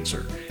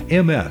cancer,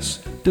 MS,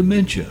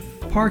 dementia,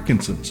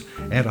 Parkinson's,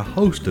 and a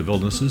host of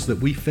illnesses that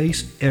we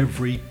face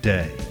every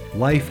day.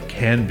 Life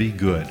can be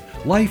good.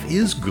 Life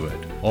is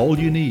good. All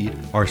you need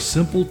are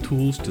simple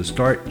tools to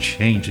start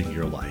changing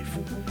your life.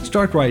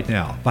 Start right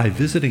now by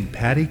visiting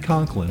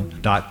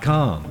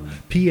pattyconklin.com,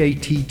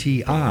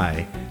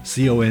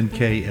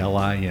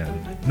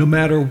 PATTICONKLIN. No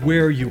matter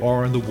where you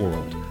are in the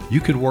world, you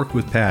can work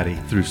with Patty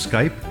through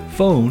Skype,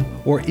 phone,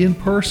 or in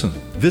person,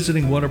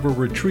 visiting one of her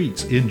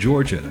retreats in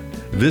Georgia.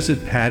 Visit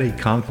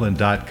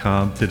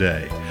pattyconklin.com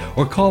today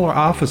or call our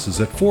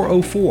offices at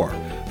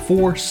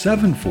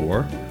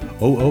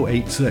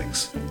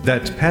 404-474-0086.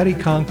 That's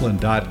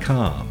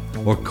pattyconklin.com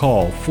or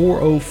call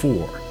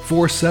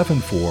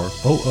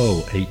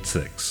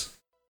 404-474-0086.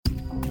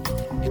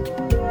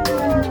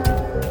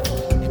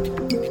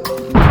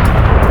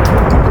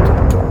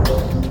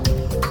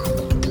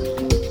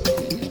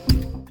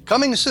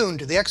 Coming soon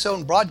to the X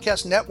Zone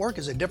Broadcast Network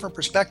is A Different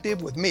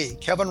Perspective with me,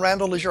 Kevin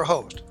Randall, as your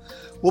host.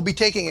 We'll be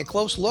taking a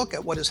close look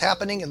at what is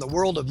happening in the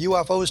world of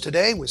UFOs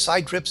today with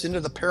side trips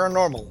into the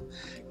paranormal.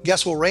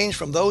 Guests will range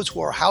from those who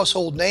are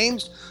household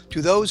names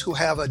to those who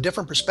have a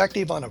different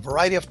perspective on a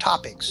variety of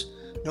topics.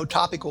 No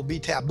topic will be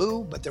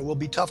taboo, but there will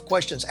be tough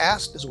questions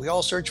asked as we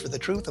all search for the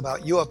truth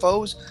about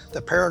UFOs,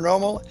 the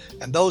paranormal,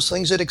 and those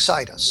things that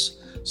excite us.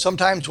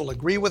 Sometimes we'll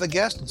agree with a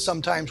guest and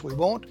sometimes we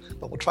won't,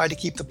 but we'll try to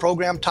keep the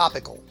program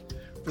topical.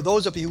 For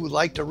those of you who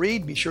like to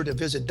read, be sure to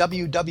visit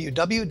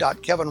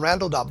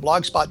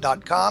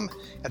www.kevinrandall.blogspot.com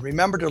and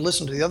remember to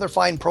listen to the other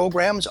fine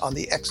programs on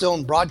the X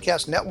Zone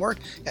Broadcast Network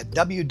at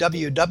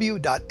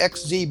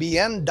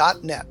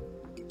www.xzbn.net.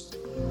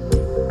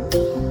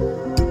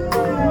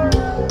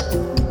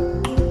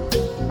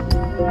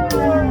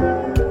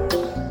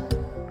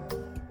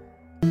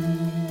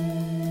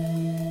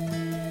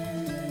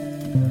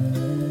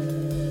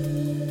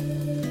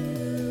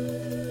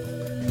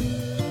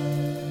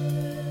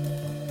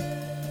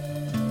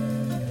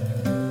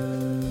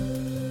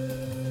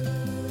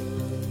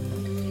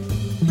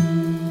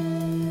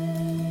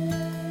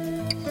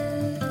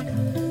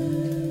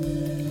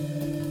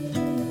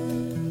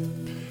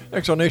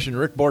 X Zone Nation,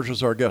 Rick Borgia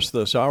is our guest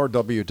this hour,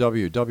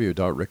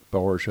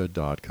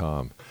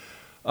 www.rickborgia.com.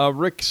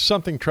 Rick,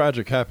 something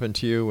tragic happened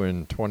to you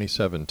in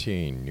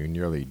 2017. You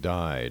nearly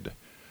died.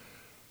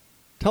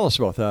 Tell us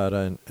about that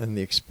and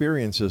the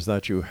experiences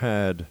that you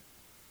had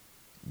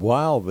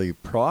while the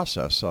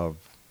process of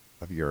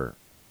your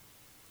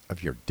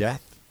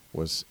death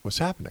was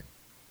happening.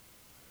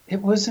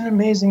 It was an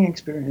amazing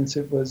experience.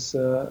 It was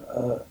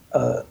a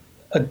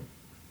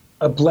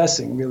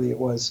blessing, really. It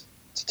was,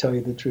 to tell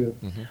you the truth.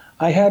 Mm-hmm.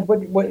 I had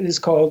what is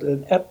called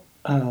an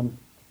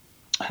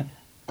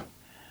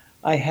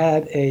I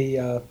had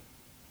a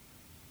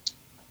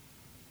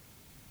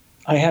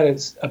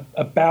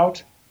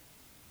bout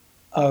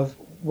of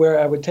where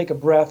I would take a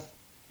breath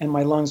and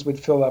my lungs would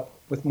fill up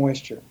with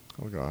moisture.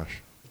 Oh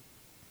gosh!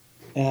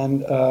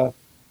 And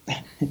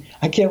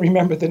I can't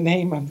remember the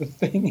name of the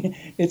thing.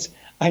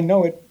 I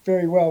know it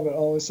very well, but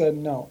all of a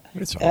sudden, no.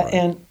 It's all right.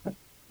 And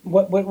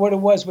what it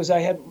was I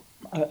had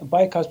a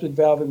bicuspid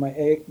valve in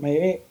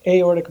my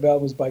aortic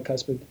valve was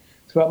bicuspid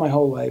throughout my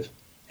whole life,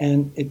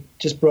 and it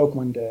just broke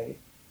one day.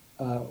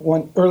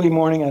 One early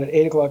morning at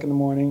 8 o'clock in the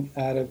morning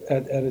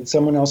at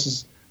someone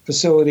else's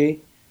facility.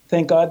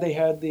 Thank God they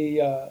had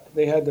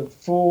the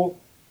full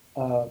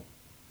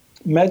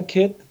med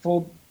kit,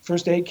 full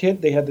first aid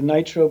kit. They had the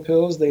nitro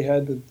pills. They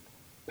had the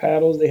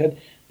paddles. They had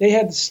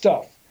the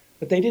stuff,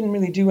 but they didn't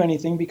really do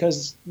anything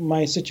because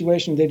my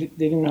situation. They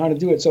didn't know how to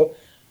do it. So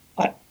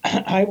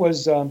I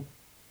was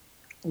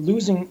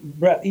losing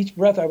breath. Each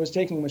breath I was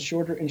taking was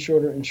shorter and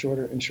shorter and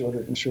shorter and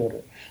shorter and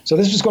shorter. So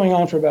this was going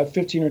on for about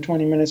 15 or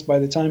 20 minutes. By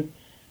the time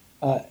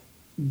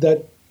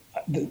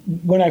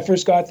when I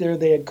first got there,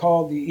 they had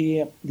called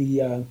the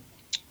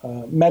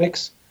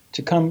medics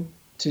to come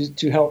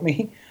to help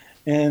me.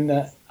 And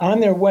on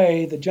their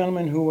way, the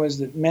gentleman who was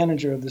the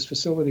manager of this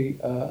facility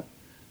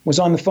was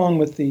on the phone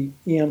with the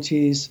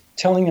EMTs,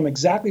 telling them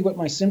exactly what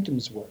my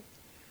symptoms were.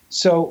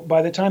 So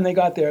by the time they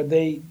got there,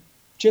 they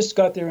just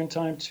got there in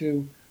time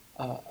to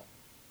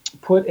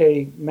put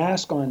a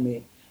mask on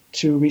me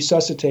to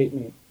resuscitate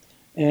me.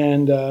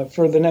 And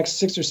for the next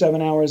 6 or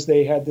 7 hours,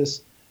 they had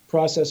this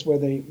process where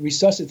they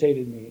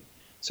resuscitated me.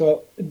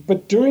 So,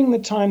 but during the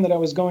time that I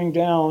was going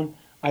down,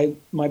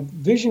 my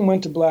vision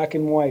went to black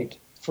and white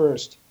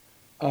first.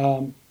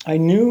 I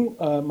knew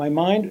my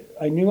mind,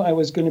 I knew I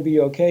was going to be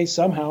okay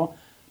somehow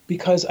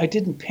because I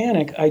didn't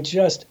panic. I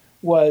just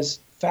was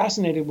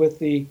fascinated with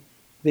the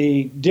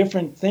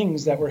different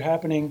things that were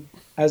happening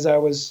as I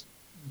was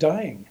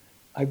dying.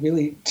 I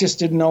really just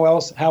didn't know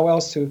how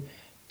else to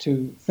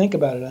think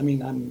about it. I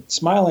mean, I'm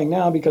smiling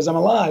now because I'm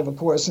alive, of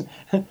course.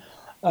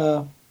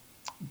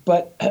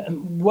 But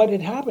what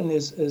had happened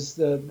is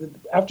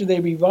after they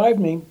revived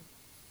me,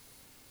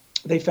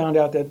 they found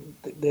out that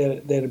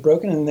they had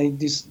broken, and they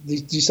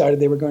decided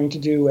they were going to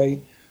do a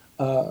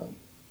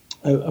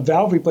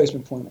valve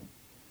replacement for me.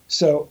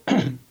 So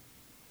in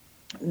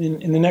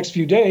the next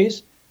few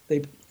days,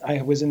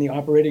 I was in the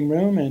operating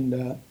room,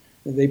 and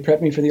they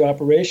prepped me for the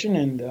operation,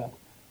 and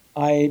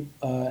I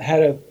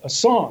had a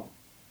song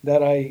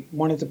that I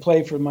wanted to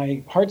play for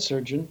my heart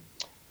surgeon,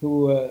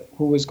 who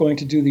was going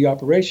to do the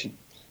operation.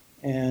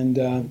 And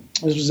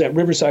this was at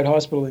Riverside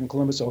Hospital in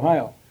Columbus,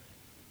 Ohio.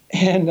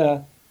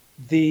 And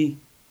the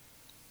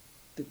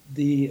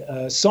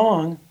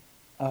song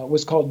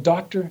was called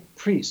Dr.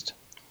 Priest.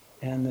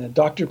 And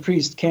Dr.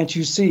 Priest, can't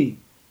you see?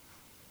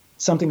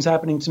 Something's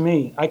happening to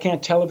me. I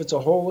can't tell if it's a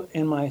hole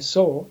in my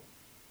soul.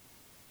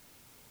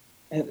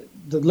 And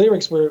the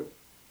lyrics were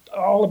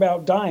all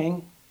about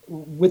dying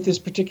with this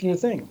particular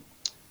thing.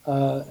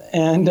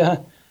 And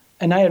I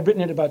had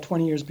written it about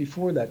 20 years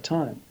before that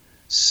time.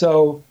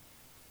 So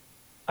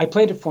I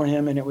played it for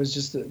him, and it was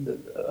just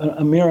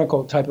a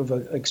miracle type of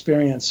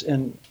experience.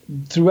 And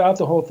throughout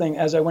the whole thing,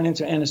 as I went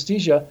into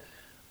anesthesia,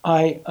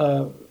 I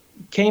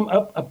came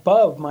up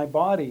above my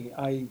body.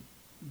 I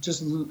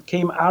just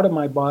came out of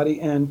my body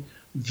and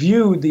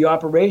viewed the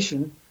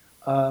operation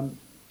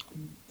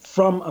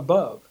from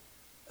above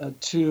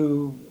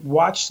to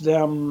watch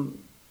them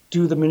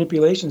do the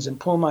manipulations and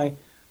pull my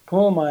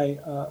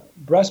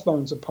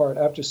breastbones apart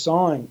after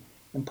sawing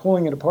and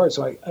pulling it apart.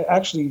 So I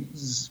actually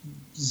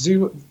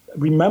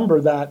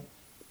remember that,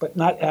 but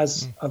not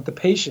as of the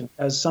patient,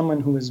 as someone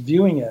who is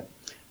viewing it.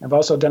 I've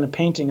also done a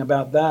painting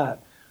about that.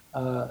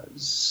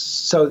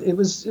 So it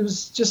was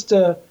just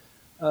the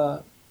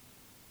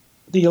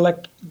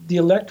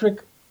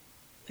electric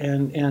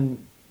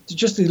and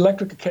just the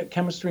electric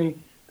chemistry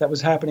that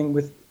was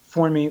happening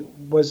for me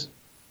was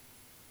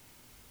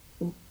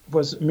a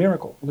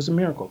miracle. It was a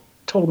miracle,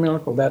 total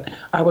miracle that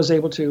I was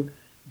able to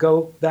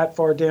go that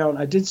far down.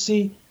 I did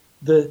see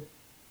the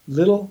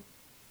little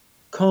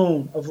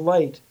cone of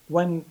light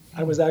when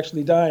I was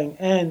actually dying,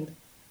 and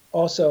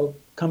also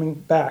coming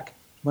back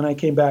when I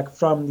came back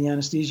from the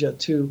anesthesia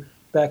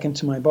back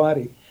into my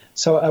body.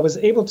 So I was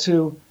able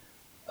to,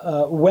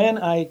 when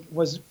I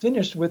was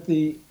finished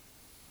when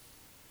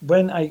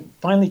I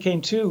finally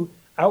came to,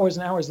 hours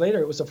and hours later,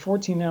 it was a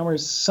 14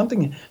 hours,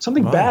 something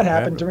bad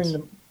happened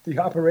during the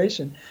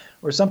operation,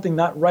 or something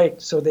not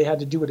right, so they had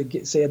to do it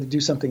again, so they had to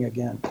do something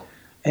again.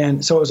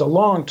 And so it was a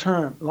long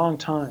time,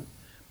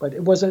 but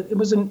it was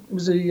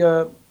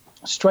a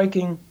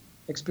striking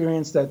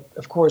experience that,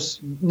 of course,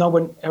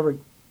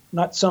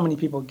 not so many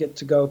people get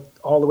to go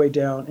all the way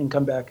down and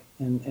come back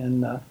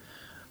and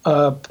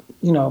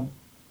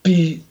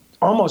be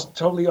almost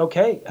totally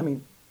okay. I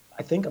mean,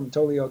 I think I'm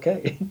totally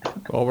okay.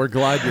 Well, we're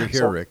glad you're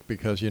here, Rick,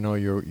 because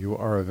you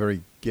are a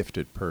very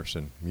gifted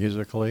person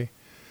musically,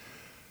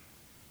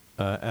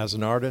 as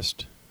an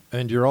artist,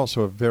 and you're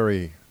also a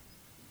very,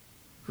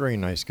 very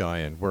nice guy,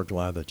 and we're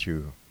glad that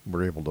you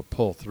were able to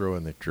pull through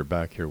and that you're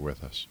back here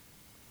with us.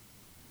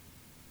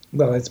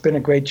 Well, it's been a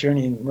great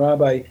journey, and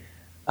Rob, I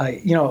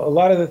a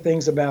lot of the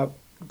things about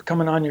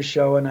coming on your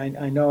show, and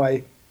I know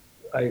I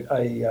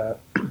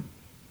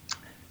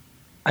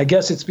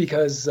guess it's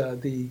because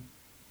the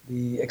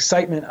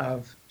excitement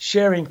of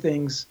sharing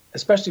things,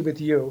 especially with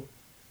you,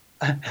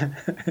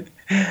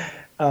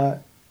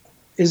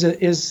 is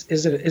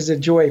a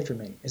joy for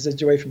me. Is a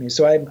joy for me.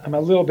 So I'm a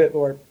little bit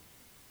more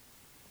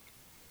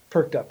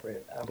perked up,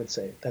 I would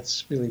say.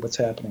 That's really what's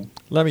happening.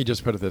 Let me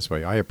just put it this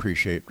way: I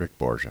appreciate Rick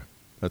Borgia.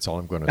 That's all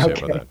I'm going to say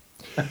about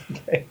that.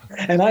 Okay.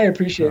 And I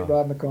appreciate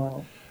Rob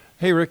McConnell.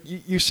 Hey, Rick,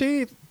 you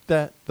see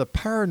that the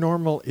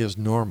paranormal is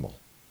normal.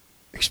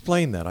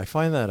 Explain that. I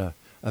find that a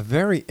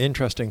very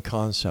interesting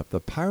concept. The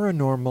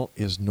paranormal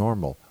is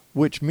normal,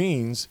 which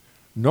means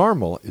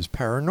normal is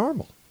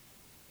paranormal.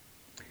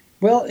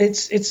 Well,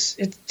 it's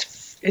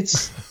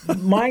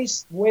my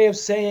way of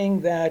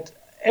saying that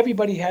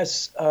everybody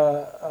has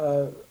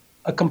a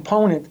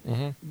component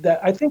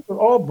that I think we're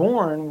all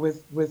born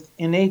with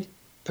innate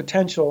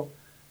potential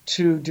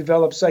to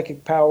develop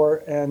psychic power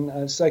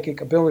and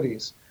psychic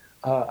abilities.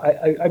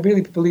 I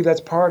really believe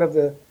that's part of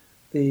the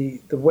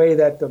way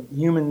that the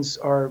humans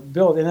are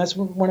built, and that's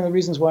one of the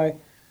reasons why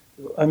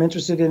I'm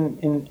interested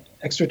in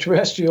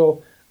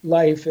extraterrestrial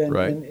life,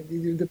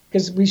 and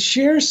because we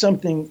share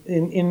something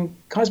in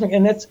cosmic,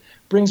 and that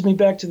brings me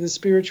back to the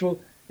spiritual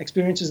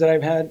experiences that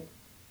I've had,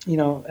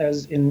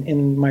 as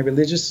in my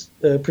religious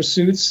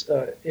pursuits,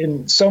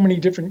 in so many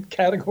different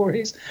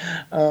categories.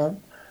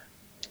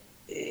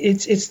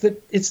 It's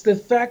the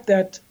fact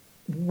that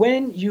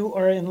when you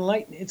are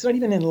enlightened, it's not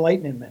even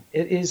enlightenment.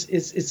 It's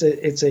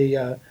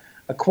a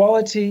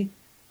quality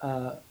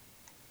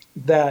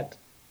that,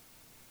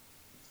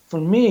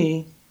 for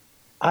me,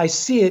 I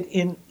see it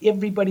in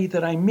everybody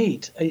that I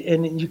meet,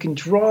 and you can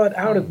draw it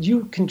out of.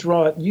 You can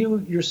draw it. You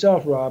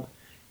yourself, Rob,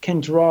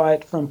 can draw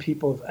it from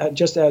people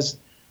just as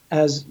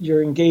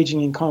you're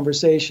engaging in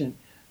conversation.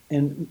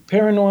 And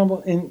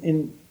paranormal,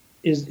 in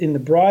the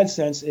broad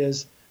sense,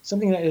 is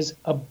something that is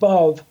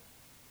above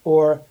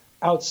or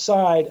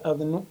outside of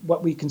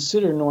what we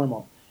consider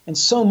normal. And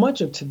so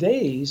much of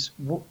today's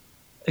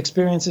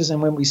experiences,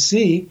 and when we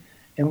see,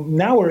 and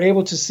now we're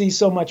able to see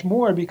so much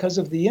more because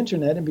of the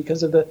internet and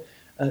because of the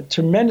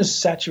tremendous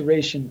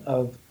saturation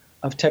of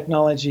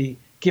technology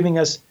giving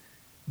us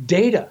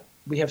data.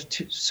 We have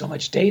so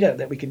much data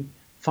that we can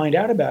find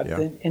out about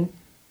it,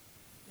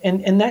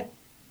 and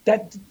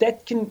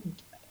that can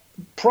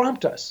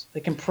prompt us.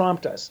 It can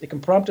prompt us. It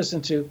can prompt us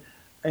into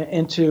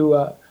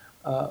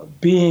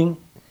being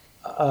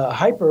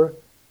hyper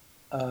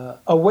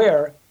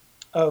aware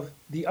of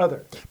the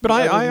other. But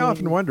I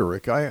often wonder,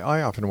 Rick,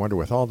 I often wonder,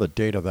 with all the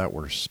data that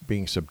we're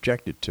being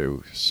subjected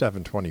to,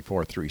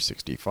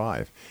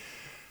 7/24/365,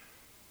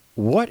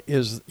 what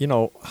is,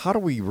 how do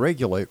we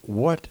regulate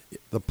what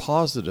the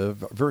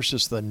positive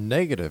versus the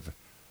negative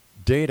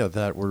data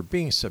that we're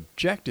being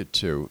subjected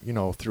to,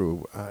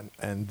 through,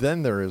 and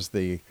then there is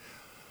the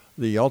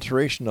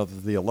alteration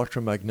of the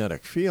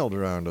electromagnetic field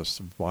around us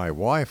by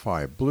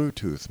Wi-Fi,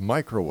 Bluetooth,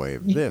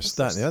 microwave, this,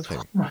 that, and the other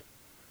thing.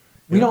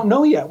 We don't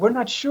know yet. We're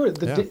not sure.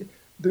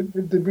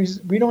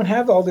 We don't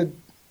have all the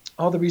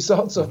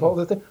results of all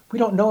the things. We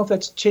don't know if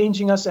that's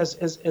changing us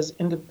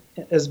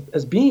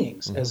as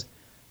beings,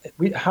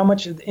 how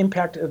much of the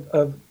impact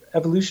of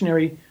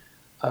evolutionary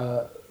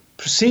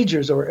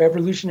procedures or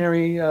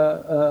evolutionary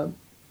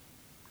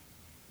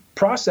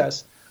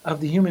process of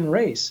the human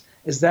race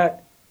is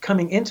that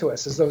coming into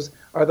us.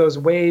 Are those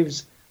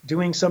waves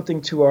doing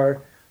something to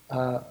our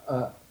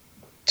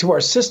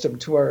system,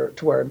 to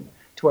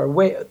our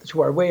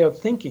way of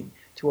thinking,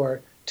 to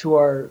our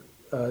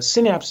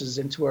synapses,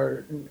 and to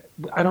our,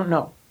 I don't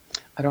know.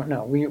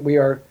 We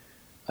are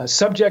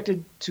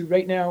subjected to,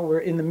 right now, we're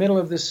in the middle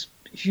of this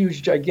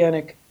huge,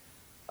 gigantic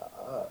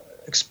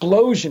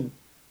explosion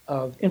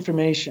of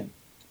information.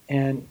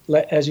 And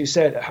as you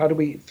said, how do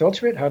we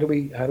filter it? How do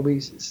we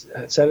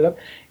set it up?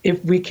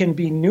 If we can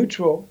be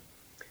neutral,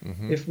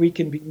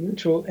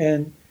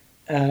 and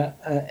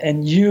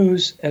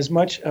use as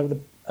much of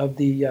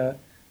the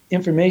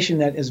information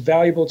that is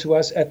valuable to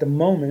us at the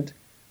moment,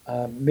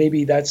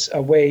 maybe that's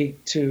a way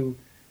to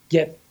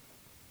get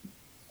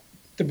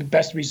the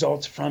best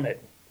results from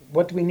it.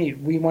 What do we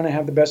need? We want to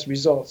have the best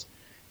results.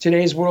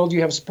 Today's world,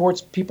 you have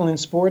people in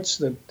sports.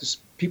 The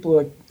people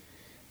are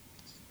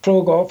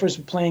pro golfers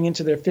playing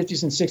into their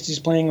 50s and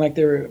 60s, playing like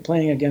they're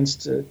playing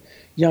against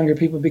younger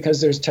people because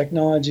there's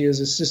technology is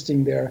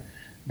assisting their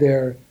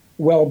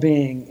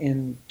well-being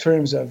in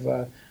terms of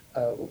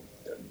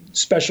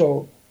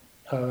special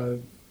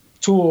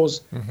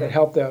tools that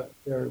help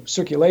their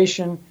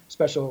circulation,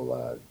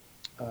 special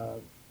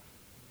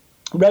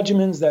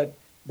regimens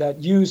that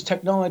use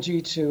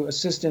technology to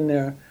assist in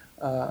their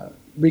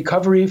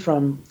recovery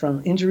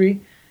from injury.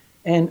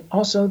 And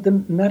also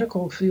the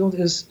medical field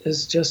is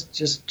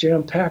just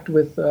jam-packed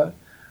with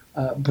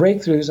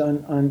breakthroughs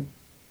on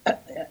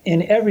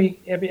in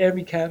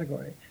every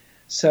category.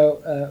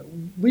 So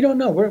we don't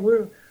know.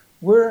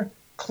 We're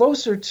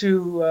closer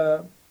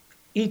to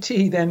ET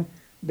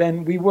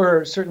than we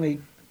were certainly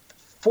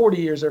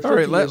 40 years or 50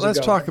 years ago. All right, let's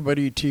talk about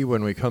ET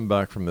when we come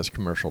back from this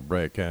commercial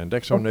break. And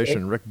Exo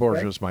Nation, Rick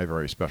Borgia is my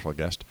very special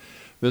guest.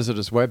 Visit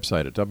his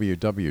website at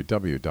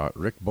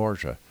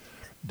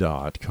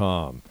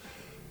www.rickborgia.com.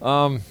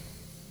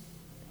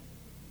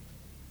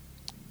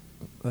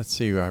 Let's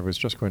see, I was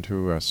just going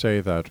to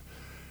say that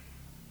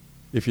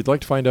if you'd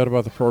like to find out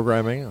about the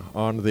programming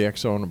on the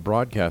X-Zone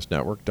Broadcast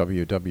Network,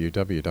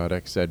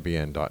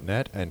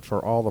 www.xzbn.net, and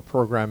for all the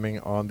programming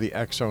on the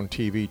X-Zone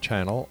TV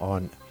channel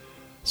on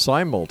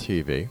Simul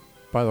TV,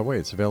 by the way,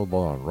 it's available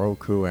on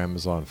Roku,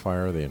 Amazon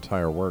Fire, the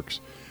entire works.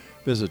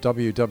 Visit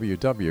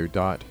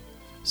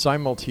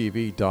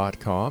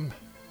www.simultv.com,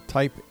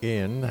 type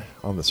in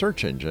on the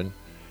search engine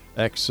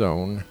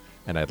X-Zone,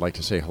 and I'd like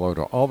to say hello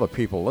to all the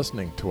people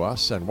listening to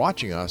us and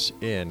watching us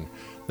in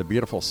the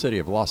beautiful city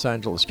of Los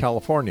Angeles,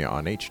 California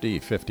on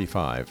HD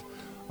 55.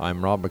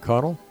 I'm Rob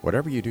McConnell.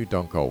 Whatever you do,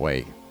 don't go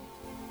away.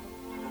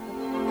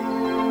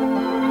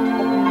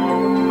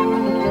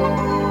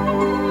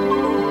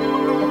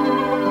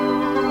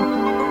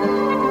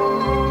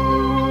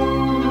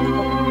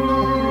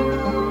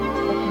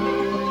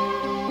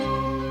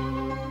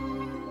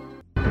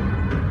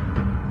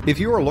 If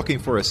you are looking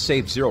for a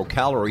safe,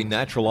 zero-calorie,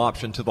 natural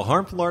option to the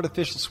harmful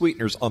artificial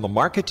sweeteners on the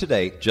market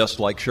today, Just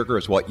Like Sugar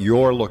is what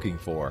you're looking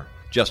for.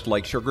 Just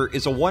Like Sugar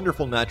is a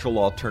wonderful natural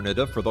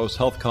alternative for those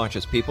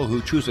health-conscious people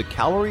who choose a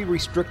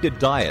calorie-restricted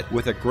diet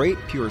with a great,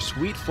 pure,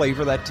 sweet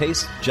flavor that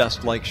tastes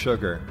just like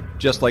sugar.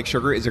 Just Like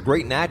Sugar is a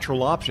great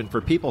natural option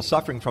for people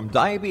suffering from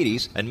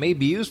diabetes and may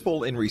be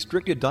useful in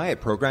restricted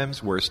diet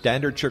programs where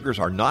standard sugars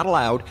are not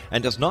allowed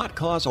and does not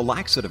cause a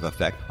laxative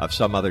effect of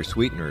some other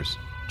sweeteners.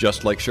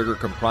 Just Like Sugar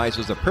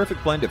comprises a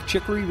perfect blend of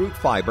chicory root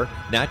fiber,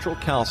 natural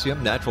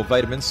calcium, natural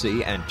vitamin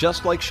C, and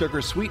Just Like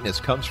Sugar's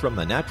sweetness comes from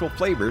the natural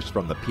flavors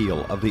from the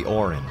peel of the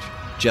orange.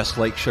 Just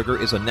Like Sugar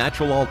is a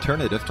natural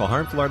alternative to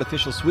harmful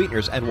artificial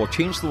sweeteners and will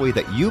change the way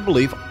that you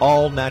believe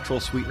all natural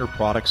sweetener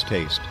products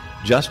taste.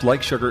 Just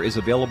Like Sugar is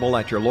available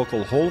at your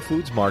local Whole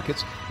Foods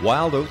markets,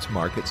 Wild Oats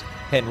markets,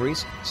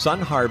 Henry's,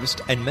 Sun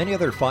Harvest, and many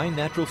other fine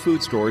natural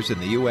food stores in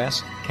the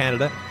U.S.,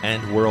 Canada,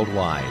 and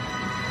worldwide.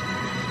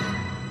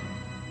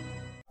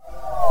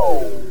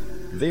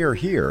 They are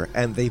here,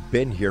 and they've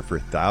been here for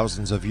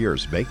thousands of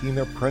years, making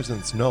their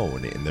presence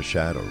known in the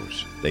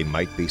shadows. They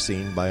might be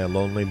seen by a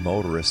lonely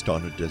motorist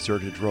on a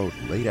deserted road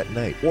late at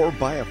night, or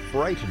by a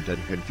frightened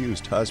and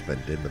confused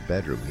husband in the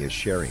bedroom he is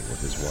sharing with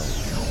his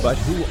wife. But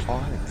who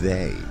are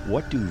they?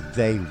 What do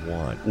they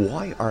want?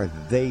 Why are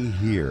they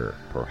here?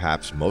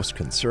 Perhaps most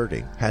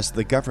concerning, has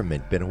the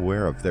government been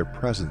aware of their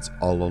presence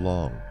all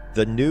along?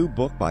 The new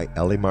book by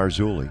Ellie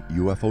Marzulli,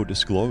 UFO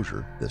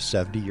Disclosure, the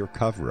 70-year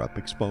cover-up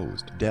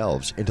exposed,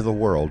 delves into the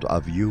world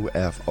of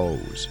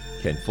UFOs.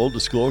 Can full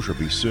disclosure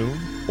be soon?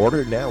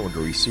 Order now and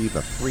receive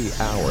a free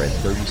hour and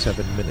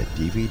 37-minute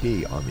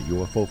DVD on the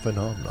UFO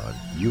phenomenon.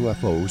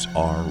 UFOs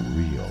are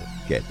real.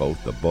 Get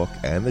both the book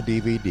and the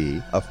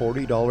DVD, a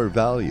 $40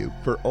 value,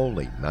 for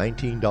only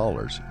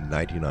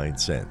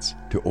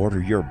 $19.99. To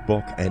order your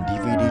book and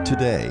DVD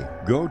today,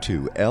 go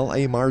to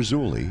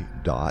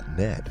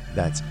lamarzulli.net.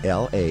 That's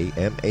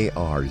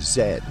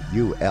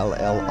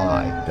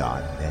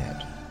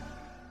LAMARZULLI.net.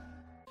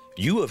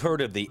 You have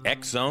heard of the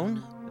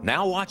X-Zone?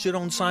 Now watch it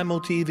on Simul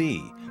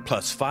TV,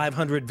 plus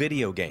 500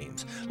 video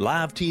games,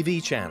 live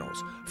TV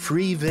channels,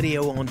 free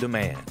video on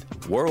demand,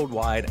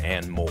 worldwide,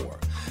 and more.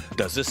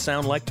 Does this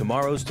sound like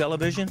tomorrow's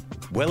television?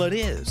 Well, it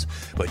is,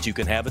 but you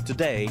can have it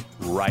today,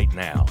 right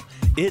now.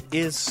 It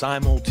is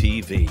Simul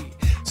TV.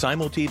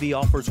 Simul TV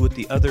offers what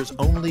the others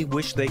only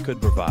wish they could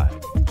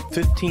provide.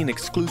 15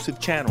 exclusive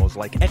channels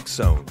like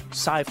X-Zone,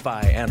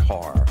 Sci-Fi, and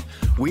Horror.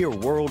 We are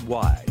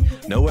worldwide.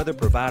 No other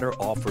provider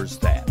offers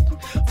that.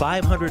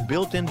 500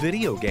 built-in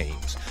video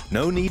games.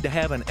 No need to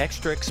have an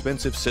extra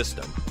expensive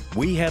system.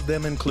 We have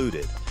them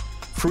included.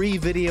 Free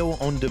video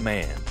on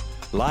demand.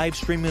 Live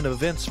streaming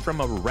events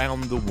from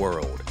around the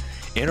world.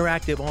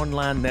 Interactive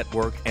online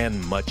network,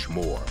 and much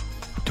more.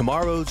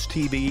 Tomorrow's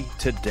TV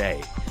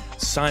today.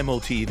 Simul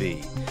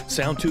TV.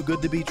 Sound too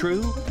good to be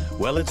true?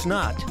 Well, it's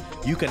not.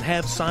 You can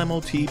have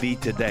Simul TV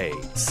today.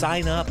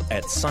 Sign up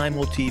at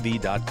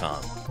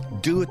simultv.com.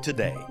 Do it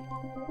today.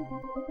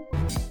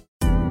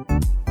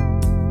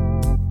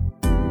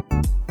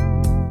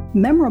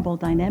 Memorable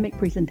dynamic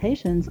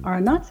presentations are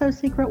a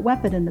not-so-secret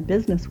weapon in the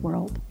business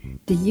world.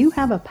 Do you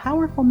have a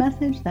powerful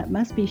message that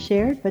must be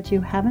shared, but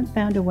you haven't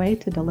found a way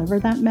to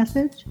deliver that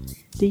message?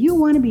 Do you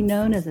want to be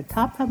known as a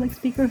top public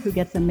speaker who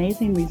gets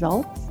amazing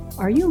results?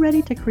 Are you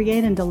ready to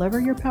create and deliver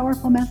your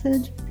powerful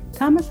message?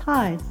 Thomas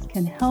Hides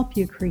can help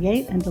you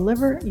create and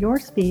deliver your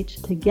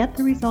speech to get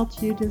the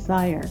results you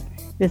desire.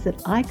 Visit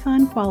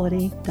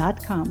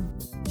iconquality.com.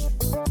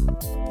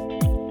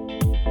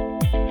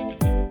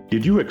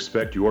 Did you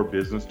expect your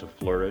business to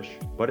flourish,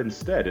 but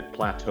instead it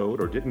plateaued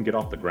or didn't get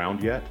off the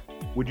ground yet?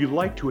 Would you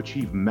like to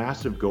achieve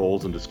massive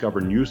goals and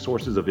discover new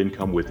sources of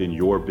income within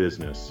your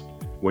business?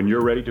 When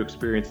you're ready to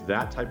experience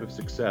that type of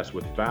success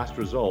with fast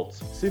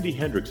results, Cindy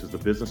Hendricks is the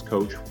business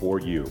coach for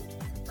you.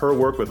 Her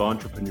work with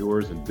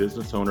entrepreneurs and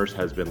business owners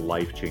has been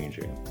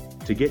life-changing.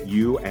 To get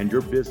you and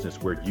your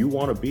business where you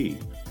want to be,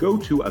 go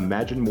to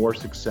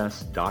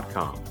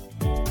imaginemoresuccess.com.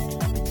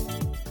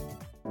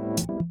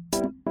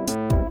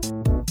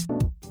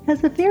 Has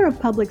the fear of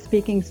public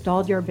speaking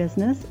stalled your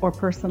business or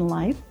personal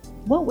life?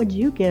 What would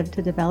you give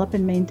to develop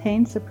and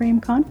maintain supreme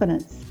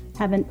confidence?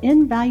 Have an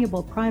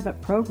invaluable private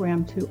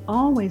program to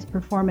always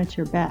perform at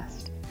your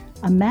best.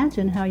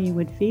 Imagine how you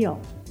would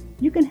feel.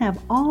 You can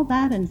have all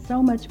that and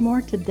so much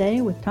more today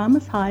with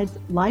Thomas Hyde's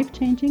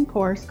life-changing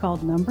course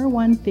called Number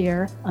One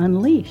Fear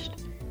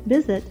Unleashed.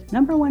 Visit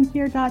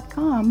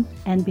numberonefear.com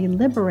and be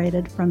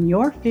liberated from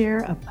your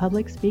fear of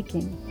public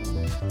speaking.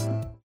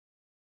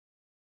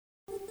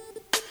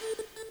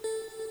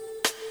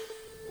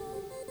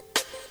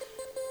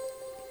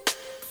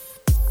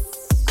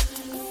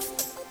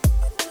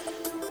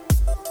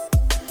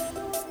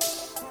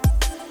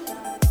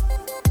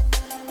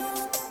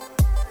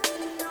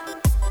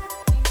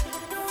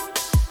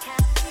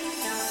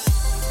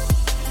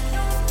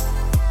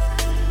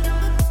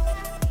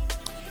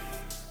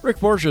 Rick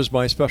Borgia is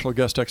my special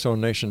guest,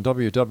 X-Zone Nation,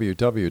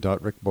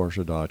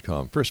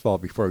 www.rickborgia.com. First of all,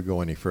 before we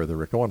go any further,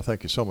 Rick, I want to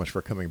thank you so much for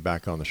coming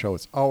back on the show.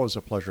 It's always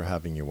a pleasure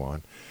having you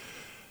on.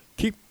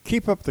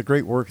 Keep up the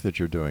great work that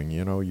you're doing.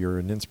 You know, you're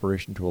an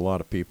inspiration to a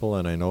lot of people,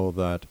 and I know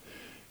that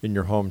in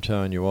your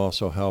hometown you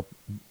also help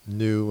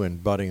new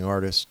and budding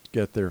artists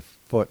get their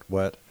foot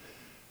wet,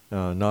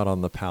 not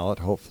on the palette,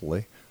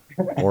 hopefully,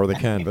 or the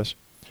canvas.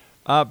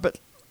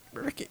 But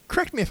Ricky,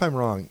 correct me if I'm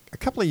wrong. A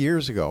couple of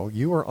years ago,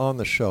 you were on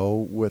the show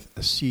with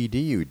a CD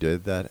you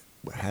did that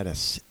had a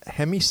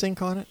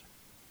HemiSync on it?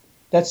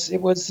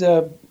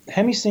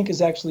 HemiSync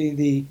is actually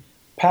the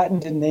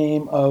patented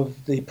name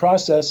of the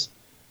process.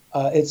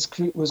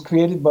 It was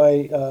created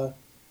by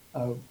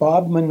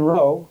Bob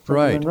Monroe from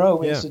the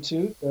Monroe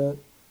Institute,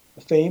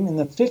 fame in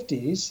the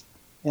 50s,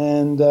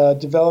 and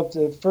developed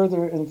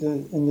further in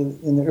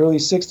the early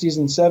 60s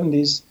and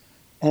 70s,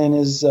 and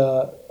is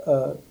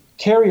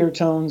carrier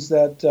tones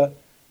that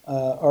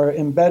are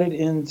embedded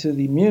into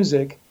the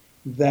music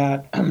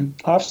that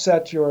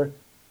offset your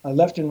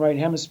left and right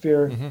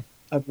hemisphere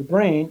of your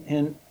brain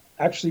and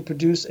actually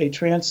produce a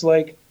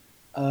trance-like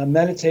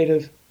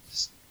meditative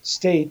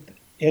state,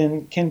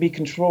 and can be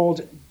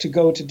controlled to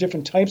go to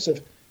different types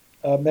of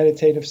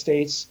meditative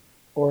states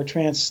or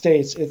trance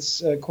states.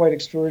 It's quite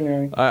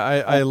extraordinary.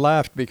 I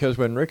laughed because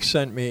when Rick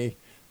sent me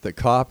the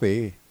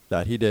copy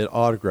that he did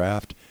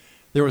autographed,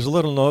 there was a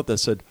little note that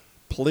said,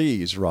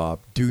 "Please, Rob,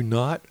 do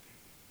not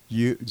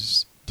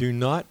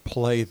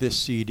play this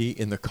CD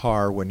in the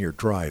car when you're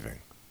driving."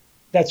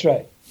 That's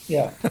right.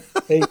 Yeah,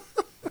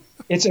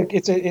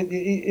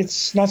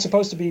 it's not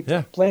supposed to be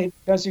played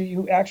because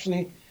you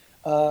actually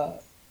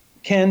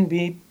can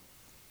be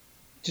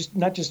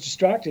not just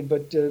distracted,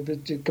 but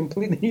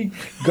completely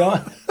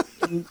gone,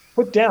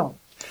 put down.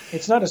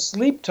 It's not a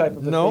sleep type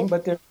of a thing,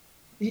 but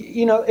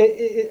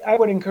I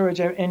would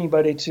encourage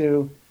anybody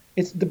to.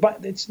 It's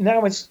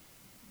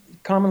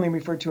commonly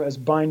referred to as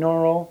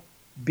binaural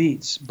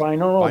beats.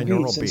 Binaural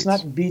beats. It's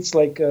not beats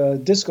like a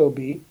disco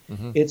beat.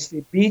 It's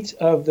the beat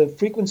of the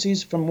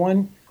frequencies from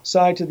one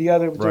side to the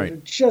other, which are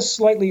just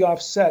slightly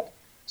offset,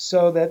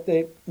 so that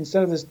they,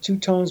 instead of the two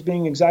tones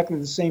being exactly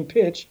the same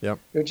pitch,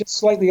 they're just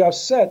slightly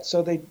offset,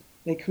 so they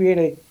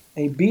create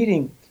a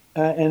beating,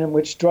 and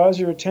which draws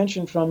your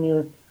attention from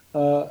your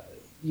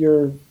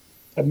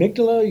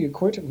amygdala, your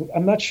cortex.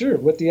 I'm not sure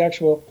what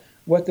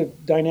the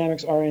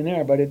dynamics are in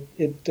there, but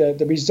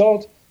the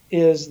result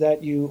is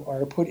that you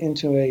are put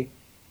into a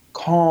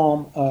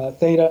calm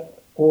theta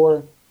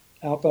or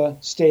alpha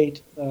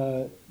state.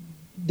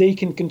 They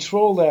can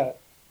control that,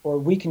 or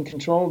we can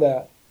control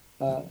that.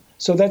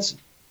 So that's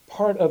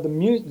part of the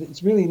music.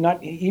 It's really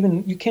not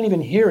even, you can't even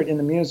hear it in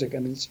the music. I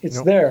mean,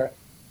 it's there,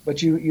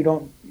 but you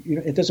don't.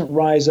 It doesn't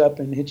rise up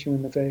and hit you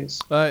in the face.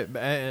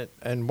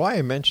 And why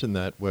I mentioned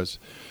that was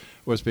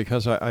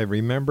because I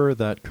remember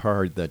that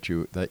card that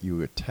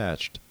you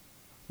attached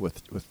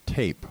with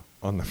tape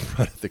on the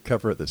front of the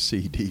cover of the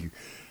CD.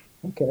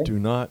 Okay. Do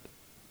not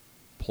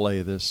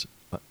play this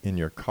in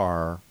your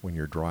car when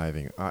you're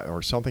driving,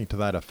 or something to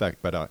that effect.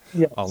 But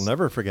yes. I'll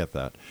never forget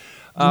that.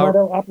 You might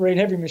operate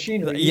heavy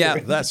machinery. Yeah,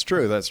 that's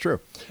true. That's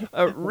true.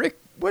 Rick,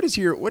 what is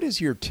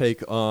your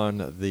take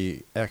on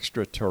the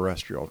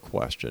extraterrestrial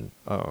question?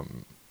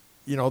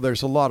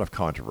 There's a lot of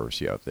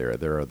controversy out there.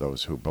 There are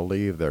those who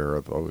believe. There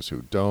are those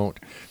who don't.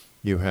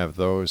 You have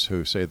those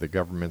who say the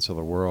governments of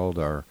the world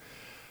are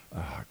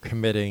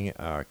committing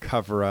a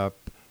cover-up,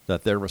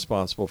 that they're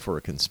responsible for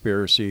a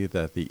conspiracy,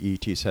 that the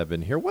ETs have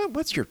been here.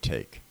 What's your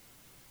take?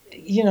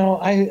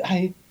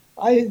 I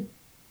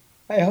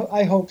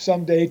hope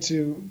someday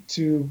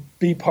to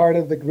be part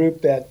of the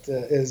group that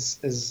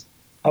is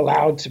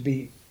allowed to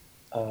be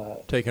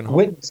taken home,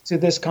 witness to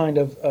this kind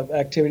of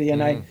activity,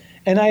 and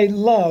And I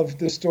love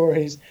the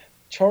stories.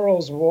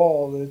 Charles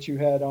Wall that you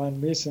had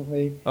on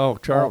recently. Oh,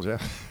 Charles, yeah.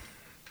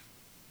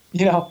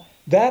 You know,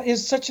 that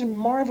is such a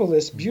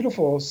marvelous,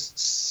 beautiful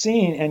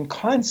scene and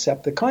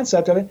concept, the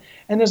concept of it.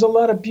 And there's a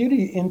lot of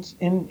beauty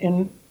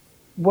in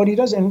what he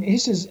does. And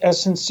he's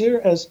as sincere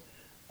as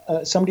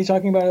somebody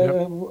talking about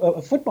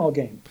a football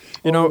game.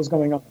 You know, what was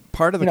going on.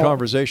 Part of the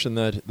conversation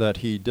that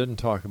he didn't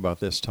talk about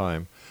this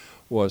time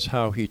was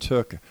how he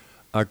took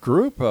a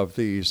group of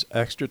these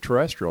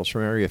extraterrestrials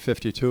from Area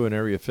 52 and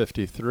Area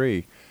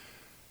 53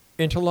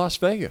 into Las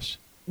Vegas.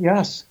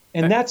 Yes,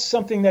 and that's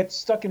something that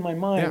stuck in my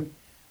mind.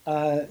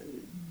 Yeah.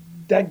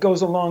 That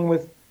goes along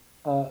with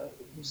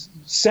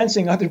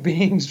sensing other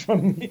beings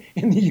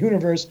in the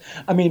universe.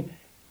 I mean,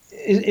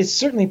 it's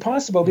certainly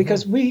possible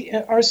because we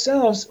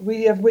ourselves,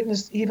 we have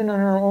witnessed even in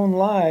our own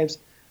lives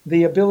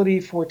the ability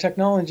for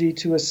technology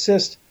to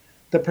assist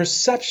the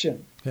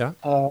perception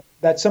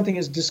that something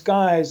is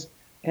disguised,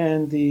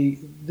 and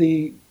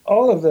the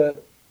all of the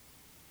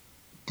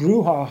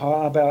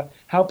brouhaha about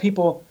how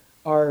people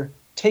are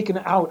taken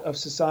out of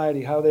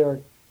society, how they are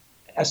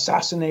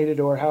assassinated,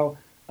 or how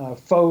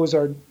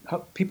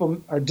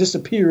people are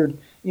disappeared.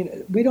 You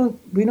know,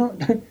 we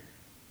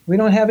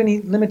don't have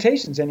any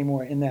limitations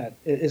anymore in that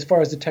as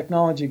far as the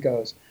technology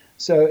goes.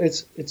 So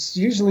it's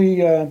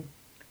usually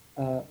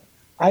I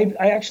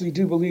actually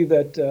do believe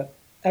that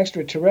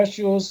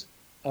extraterrestrials.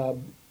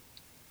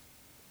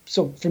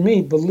 So for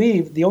me,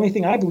 the only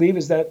thing I believe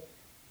is that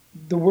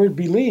the word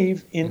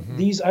believe in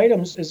these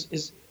items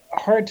is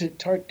hard to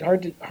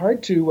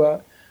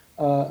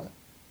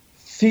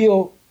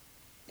feel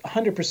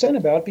 100%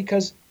 about,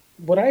 because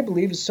what I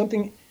believe is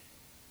something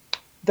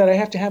that I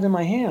have to have in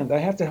my hand. I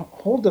have to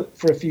hold it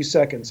for a few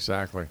seconds.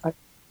 Exactly.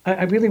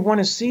 I really want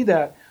to see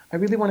that. I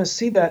really want to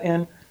see that.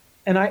 And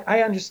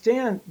I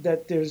understand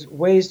that there's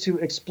ways to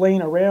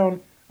explain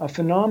around a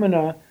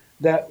phenomena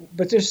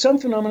but there's some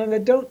phenomena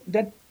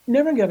that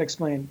never get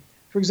explained.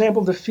 For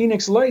example, the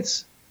Phoenix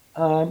Lights,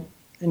 and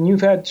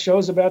you've had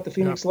shows about the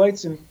Phoenix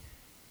Lights, and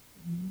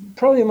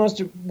probably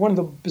one of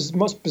the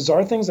most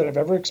bizarre things that I've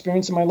ever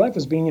experienced in my life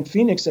was being in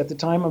Phoenix at the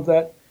time of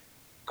that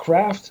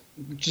craft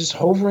just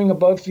hovering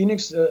above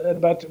Phoenix at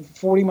about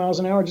 40 miles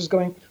an hour, just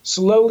going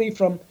slowly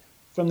from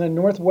the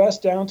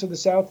northwest down to the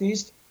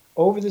southeast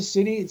over the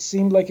city. It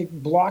seemed like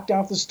it blocked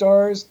out the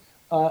stars.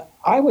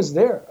 I was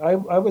there. I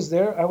was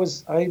there. I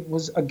was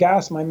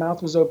aghast. My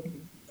mouth was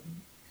open.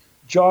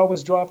 Jaw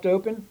was dropped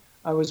open.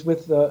 I was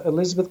with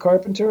Elizabeth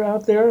Carpenter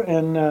out there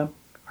and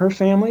her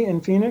family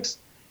in Phoenix.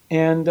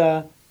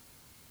 And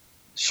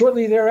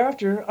shortly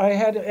thereafter, I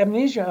had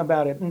amnesia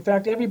about it. In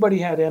fact, everybody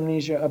had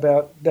amnesia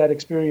about that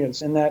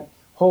experience and that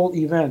whole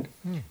event,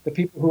 the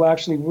people who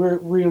actually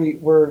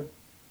were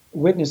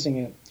witnessing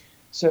it.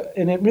 So,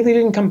 and it really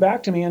didn't come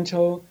back to me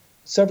until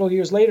several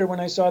years later when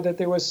I saw that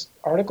there was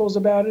articles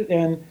about it,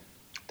 and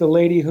the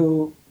lady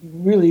who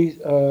really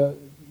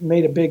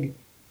made a big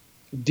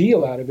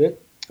deal out of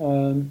it,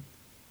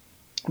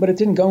 but it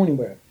didn't go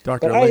anywhere.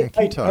 Dr. I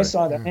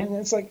saw that, and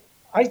it's like,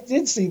 I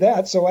did see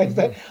that, so I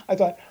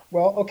thought,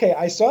 well, okay,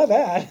 I saw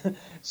that,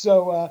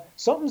 so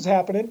something's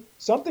happening.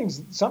 Something's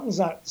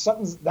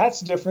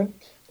that's different.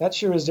 That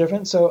sure is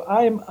different. So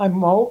I'm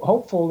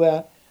hopeful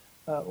that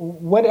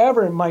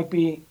whatever might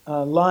be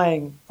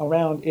lying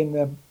around in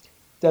the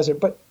desert,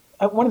 but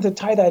I wanted to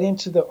tie that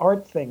into the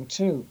art thing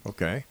too.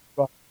 Okay.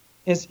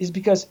 Is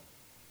because,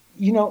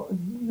 you know,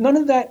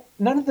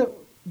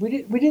 we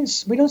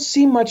don't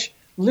see much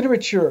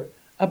literature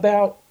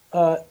about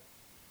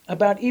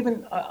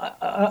even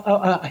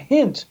a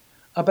hint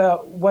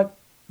about what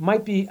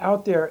might be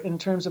out there in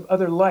terms of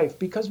other life,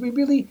 because we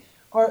really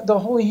the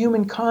whole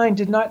humankind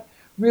did not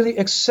really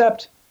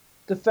accept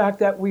the fact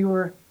that we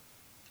were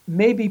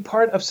maybe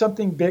part of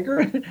something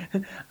bigger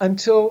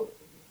until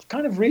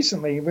kind of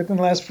recently, within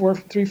the last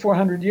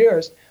 400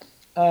 years.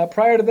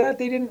 Prior to that,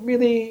 they didn't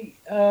really,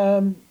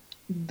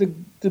 the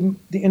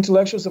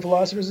intellectuals, the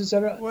philosophers,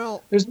 etc.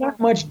 Well, there's not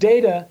much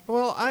data.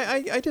 Well,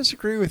 I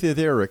disagree with you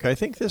there, Rick. I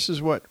think this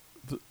is what,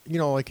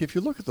 like if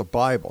you look at the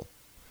Bible,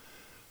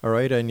 all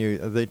right, and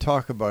they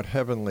talk about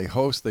heavenly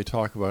hosts, they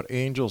talk about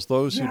angels,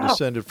 those who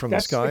descended from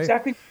the sky.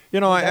 Exactly.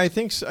 I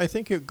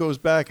think it goes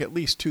back at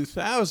least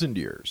 2,000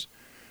 years.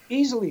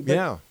 Easily,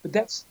 but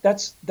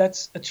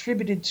that's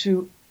attributed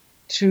to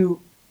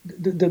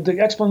the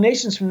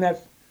explanations from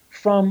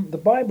the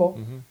Bible.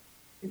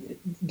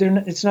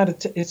 It's not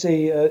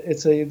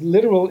a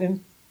literal.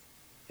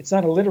 It's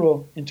not a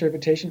literal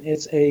interpretation.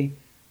 It's a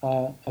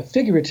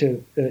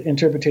figurative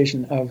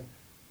interpretation of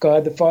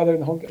God the Father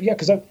and the Holy. Yeah,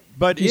 because.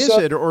 But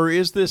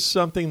is this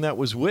something that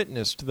was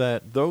witnessed,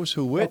 that those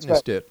who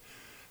witnessed it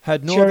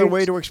had no other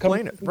way to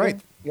explain it? Right.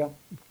 Yeah.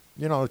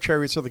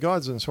 Chariots of the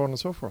gods and so on and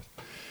so forth.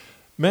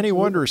 Many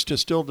wonders to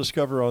still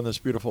discover on this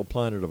beautiful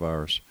planet of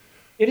ours.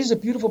 It is a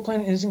beautiful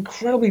planet. It is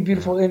incredibly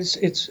beautiful.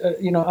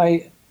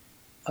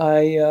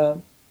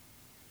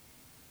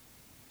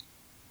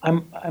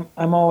 I'm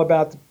all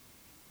about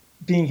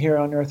being here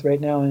on Earth right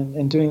now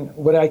and doing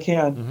what I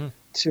can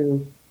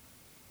to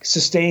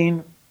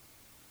sustain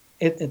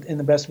it in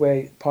the best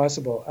way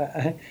possible.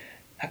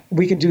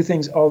 we can do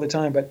things all the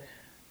time. But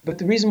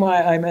the reason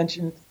why I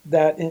mentioned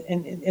that,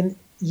 and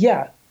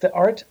yeah, the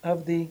art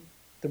of the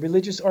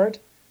religious art,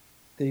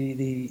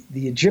 the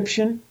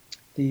Egyptian,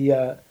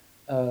 the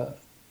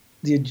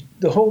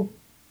whole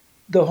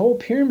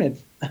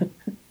pyramid.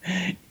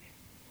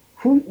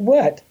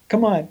 What?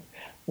 Come on,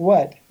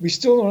 what? I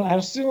still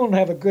don't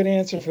have a good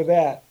answer for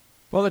that.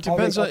 Well, it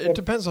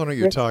depends on who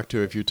you talk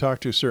to. If you talk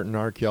to certain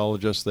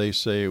archaeologists, they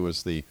say it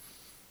was the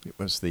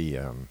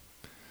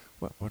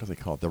what do they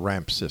call it? The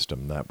ramp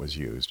system that was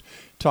used.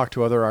 Talk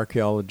to other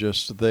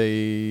archaeologists,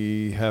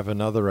 they have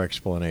another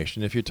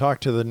explanation. If you talk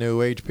to the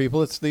New Age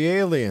people, it's the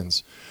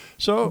aliens.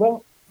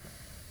 So,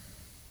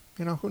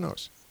 who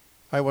knows?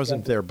 I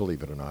wasn't there,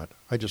 believe it or not.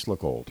 I just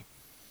look old.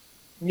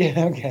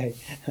 Yeah, okay.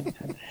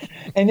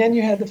 And then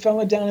you had the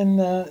fellow down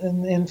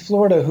in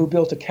Florida who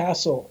built a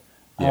castle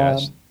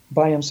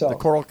by himself. The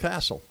Coral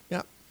Castle,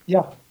 yeah.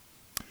 Yeah,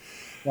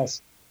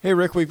 yes. Hey,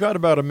 Rick, we've got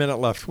about a minute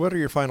left. What are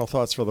your final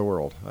thoughts for the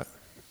world?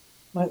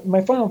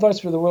 My final thoughts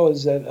for the world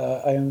is that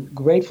I am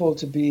grateful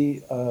to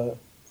be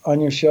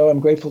on your show. I'm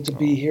grateful to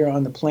be here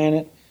on the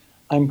planet.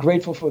 I'm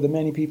grateful for the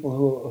many people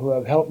who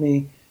have helped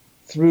me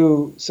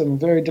through some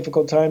very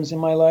difficult times in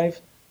my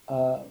life.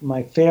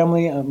 My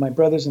family, my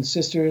brothers and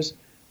sisters,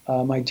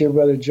 my dear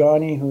brother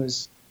Johnny,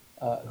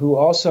 who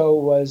also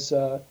was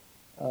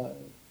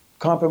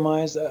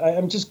compromised.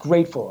 I'm just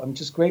grateful. And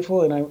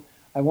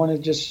I want to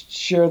just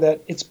share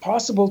that it's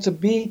possible to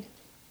be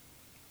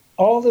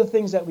all the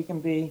things that we can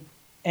be,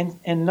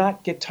 and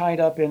not get tied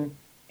up in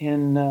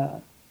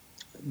the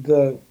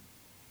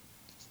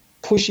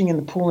pushing and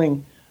the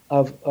pulling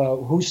of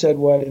who said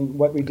what and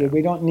what we did.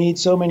 We don't need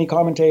so many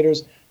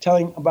commentators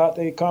telling about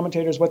the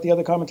commentators what the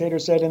other commentator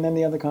said, and then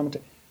the other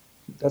commentator.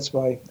 That's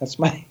my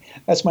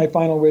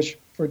final wish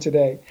for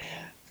today,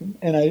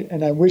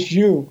 and I wish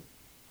you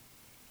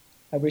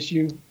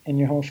and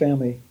your whole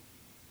family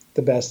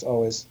the best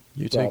always.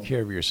 You take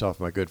care of yourself,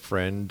 my good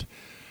friend.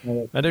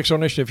 And X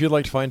Zone Nation, if you'd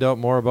like to find out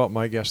more about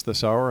my guest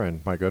this hour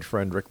and my good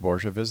friend Rick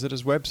Borgia, visit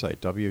his website,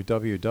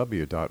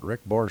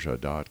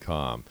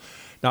 www.rickborgia.com.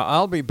 Now,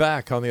 I'll be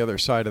back on the other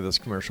side of this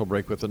commercial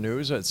break with the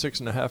news at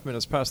 6.5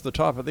 minutes past the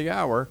top of the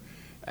hour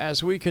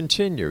as we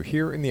continue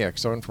here in the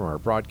X Zone from our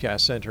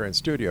broadcast center and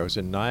studios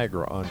in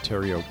Niagara,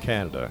 Ontario,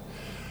 Canada.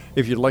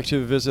 If you'd like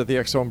to visit the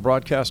X Zone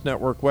Broadcast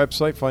Network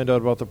website, find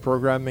out about the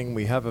programming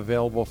we have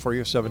available for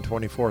you,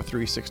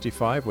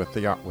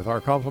 7/24/365 with our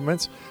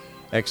compliments,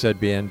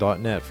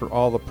 xzbn.net. For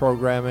all the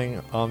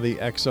programming on the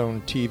X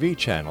Zone TV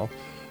channel,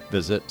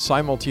 visit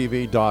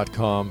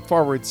simultv.com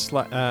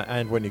 /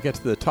 and when you get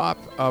to the top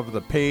of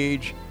the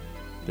page,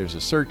 there's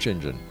a search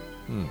engine.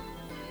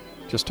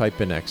 Just type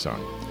in X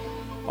Zone.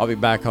 I'll be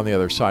back on the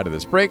other side of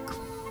this break.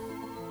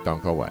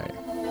 Don't go away.